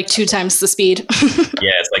 Yeah, like 2 times the speed.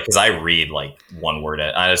 Yeah, it's like because I read like one word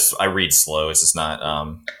I read slow. It's just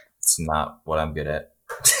not what I'm good at.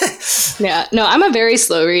 Yeah, no, I'm a very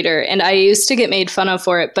slow reader, and I used to get made fun of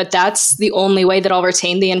for it. But that's the only way that I'll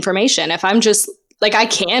retain the information. If I'm just like I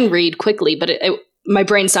can read quickly, but my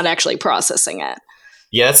brain's not actually processing it.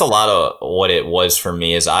 Yeah, that's a lot of what it was for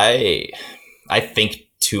me. Is I think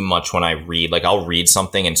too much when I read. Like I'll read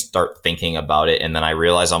something and start thinking about it, and then I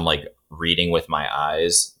realize I'm like reading with my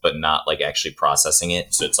eyes, but not like actually processing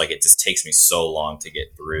it. So it's like, it just takes me so long to get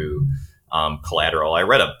through Collateral. I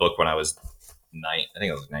read a book when I was I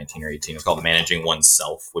think I was 19 or 18. It's called Managing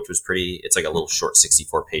Oneself, which was it's like a little short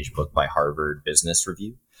 64-page book by Harvard Business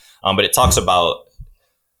Review. But it talks about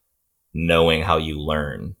knowing how you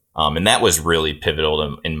learn. And that was really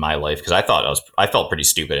pivotal in my life because I felt pretty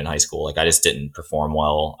stupid in high school. Like I just didn't perform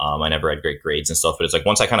well. I never had great grades and stuff. But it's like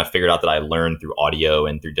once I kind of figured out that I learned through audio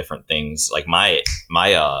and through different things, like my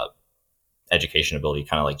education ability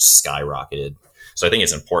kind of like skyrocketed. So I think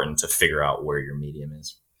it's important to figure out where your medium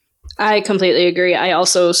is. I completely agree. I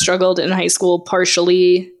also struggled in high school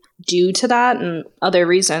partially due to that and other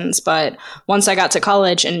reasons. But once I got to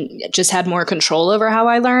college and just had more control over how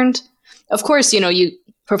I learned, of course, you know,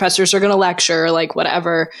 professors are going to lecture, like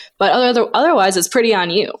whatever, but otherwise it's pretty on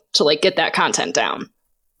you to like get that content down.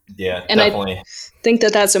 Yeah, and definitely. I think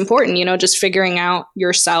that that's important, you know, just figuring out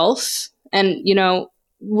yourself and, you know,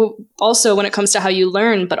 also when it comes to how you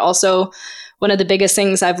learn, but also one of the biggest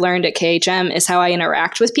things I've learned at KHM is how I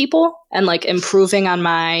interact with people and like improving on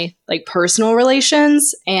my like personal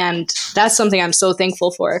relations. And that's something I'm so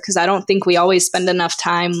thankful for because I don't think we always spend enough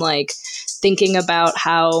time like thinking about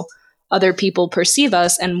how other people perceive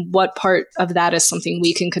us and what part of that is something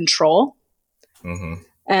we can control. Mm-hmm.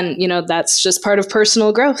 And, you know, that's just part of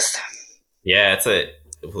personal growth. Yeah,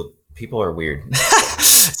 people are weird.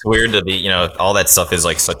 It's weird to be, you know, all that stuff is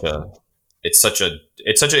like it's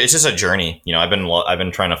just a journey. You know, I've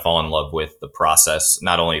been trying to fall in love with the process,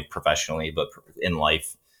 not only professionally, but in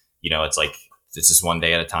life. You know, it's like, it's just one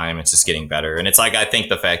day at a time. It's just getting better. And it's like, I think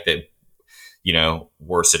the fact that, you know,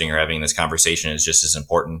 we're sitting here having this conversation is just as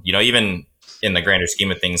important. You know, even in the grander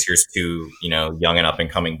scheme of things, here's 2, you know, young and up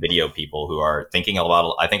and coming video people who are thinking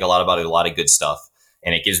about, I think a lot of good stuff.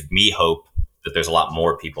 And it gives me hope that there's a lot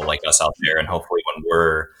more people like us out there. And hopefully when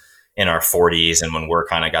we're in our 40s and when we're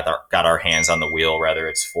kind of got our hands on the wheel, whether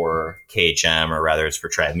it's for KHM or whether it's for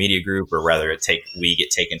Trad Media Group or whether we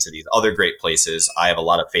get taken to these other great places, I have a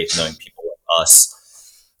lot of faith knowing people like us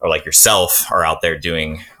or like yourself are out there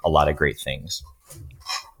doing a lot of great things.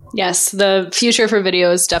 Yes, the future for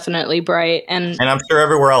video is definitely bright. And I'm sure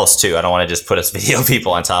everywhere else too. I don't want to just put us video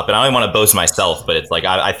people on top. And I don't even want to boast myself, but it's like,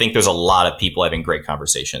 I think there's a lot of people having great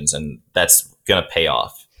conversations and that's going to pay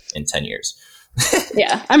off in 10 years.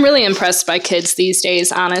 Yeah, I'm really impressed by kids these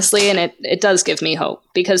days, honestly. And it does give me hope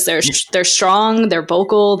because they're strong, they're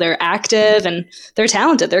vocal, they're active, and they're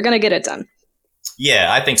talented. They're going to get it done. Yeah,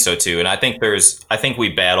 I think so too. And I think we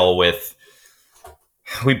battle with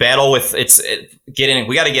we got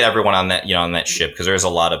to get everyone on that, on that ship. Cause there's a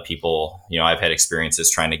lot of people, I've had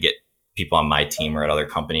experiences trying to get people on my team or at other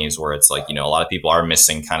companies where it's like, a lot of people are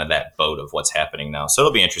missing kind of that boat of what's happening now. So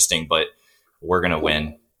it'll be interesting, but we're going to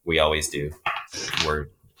win. We always do. We're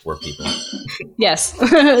people. Yes.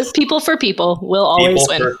 People for people will always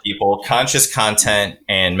win. People for people, conscious content,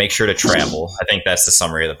 and make sure to travel. I think that's the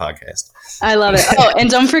summary of the podcast. I love it. Oh, and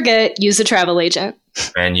don't forget, use a travel agent.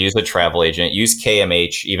 And use a travel agent. Use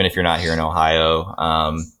KMH, even if you're not here in Ohio.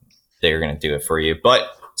 they're going to do it for you. But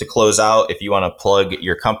to close out, if you want to plug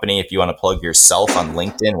your company, if you want to plug yourself on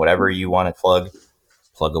LinkedIn, whatever you want to plug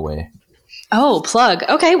away. Oh, plug.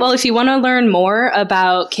 Okay. Well, if you want to learn more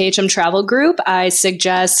about KHM Travel Group, I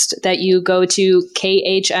suggest that you go to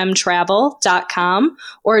khmtravel.com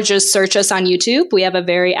or just search us on YouTube. We have a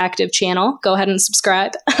very active channel. Go ahead and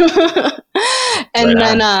subscribe. And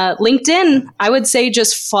then LinkedIn, I would say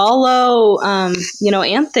just follow,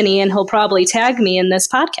 Anthony, and he'll probably tag me in this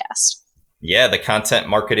podcast. Yeah, the Content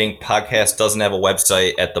Marketing Podcast doesn't have a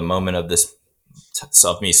website at the moment of this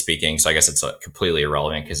of me speaking, so I guess it's completely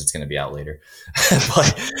irrelevant because it's going to be out later.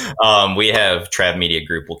 But we have Trav Media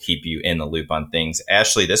Group. Will keep you in the loop on things.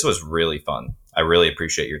 Ashley, this was really fun. I really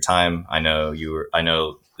appreciate your time. I know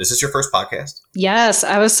this is your first podcast. Yes,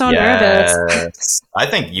 I was so nervous. I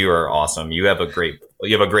think you are awesome. You have a great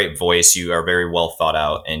voice. You are very well thought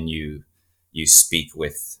out, and you speak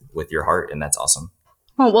with your heart, and that's awesome.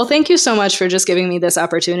 Oh, well, thank you so much for just giving me this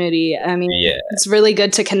opportunity. I mean, It's really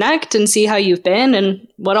good to connect and see how you've been and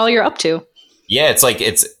what all you're up to. Yeah, it's like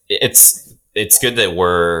it's good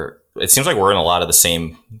that it seems like we're in a lot of the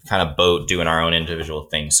same kind of boat doing our own individual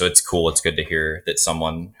things. So it's cool. It's good to hear that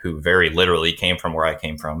someone who very literally came from where I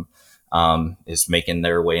came from is making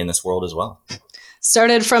their way in this world as well.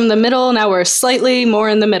 Started from the middle. Now we're slightly more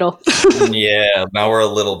in the middle. Yeah, now we're a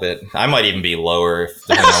little bit. I might even be lower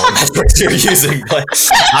depending on what metrics you're using. But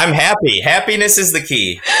I'm happy. Happiness is the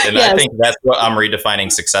key, and yes. I think that's what I'm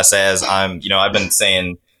redefining success as. I've been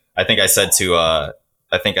saying. I think I said to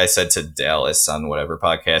Dallas on whatever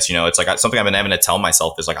podcast. It's like something I've been having to tell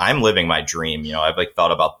myself is like I'm living my dream. I've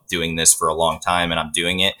thought about doing this for a long time, and I'm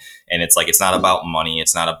doing it. And it's like it's not about money.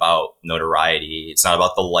 It's not about notoriety. It's not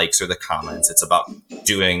about the likes or the comments. It's about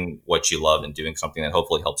doing what you love and doing something that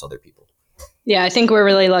hopefully helps other people. Yeah, I think we're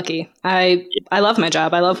really lucky. I love my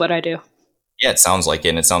job. I love what I do. Yeah, it sounds like it.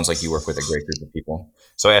 And it sounds like you work with a great group of people.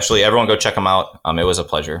 So Ashley, everyone go check them out. It was a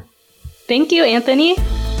pleasure. Thank you, Anthony.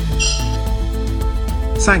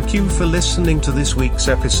 Thank you for listening to this week's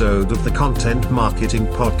episode of the Content Marketing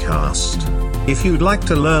Podcast. If you'd like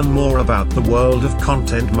to learn more about the world of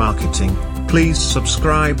content marketing, please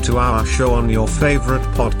subscribe to our show on your favorite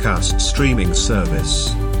podcast streaming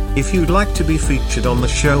service. If you'd like to be featured on the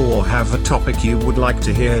show or have a topic you would like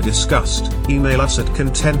to hear discussed, email us at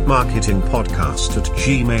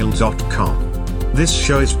contentmarketingpodcast@gmail.com. This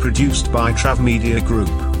show is produced by Trav Media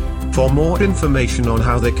Group. For more information on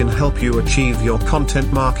how they can help you achieve your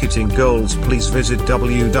content marketing goals, please visit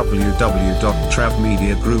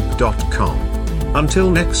www.travmediagroup.com.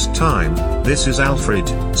 Until next time, this is Alfred,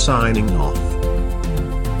 signing off.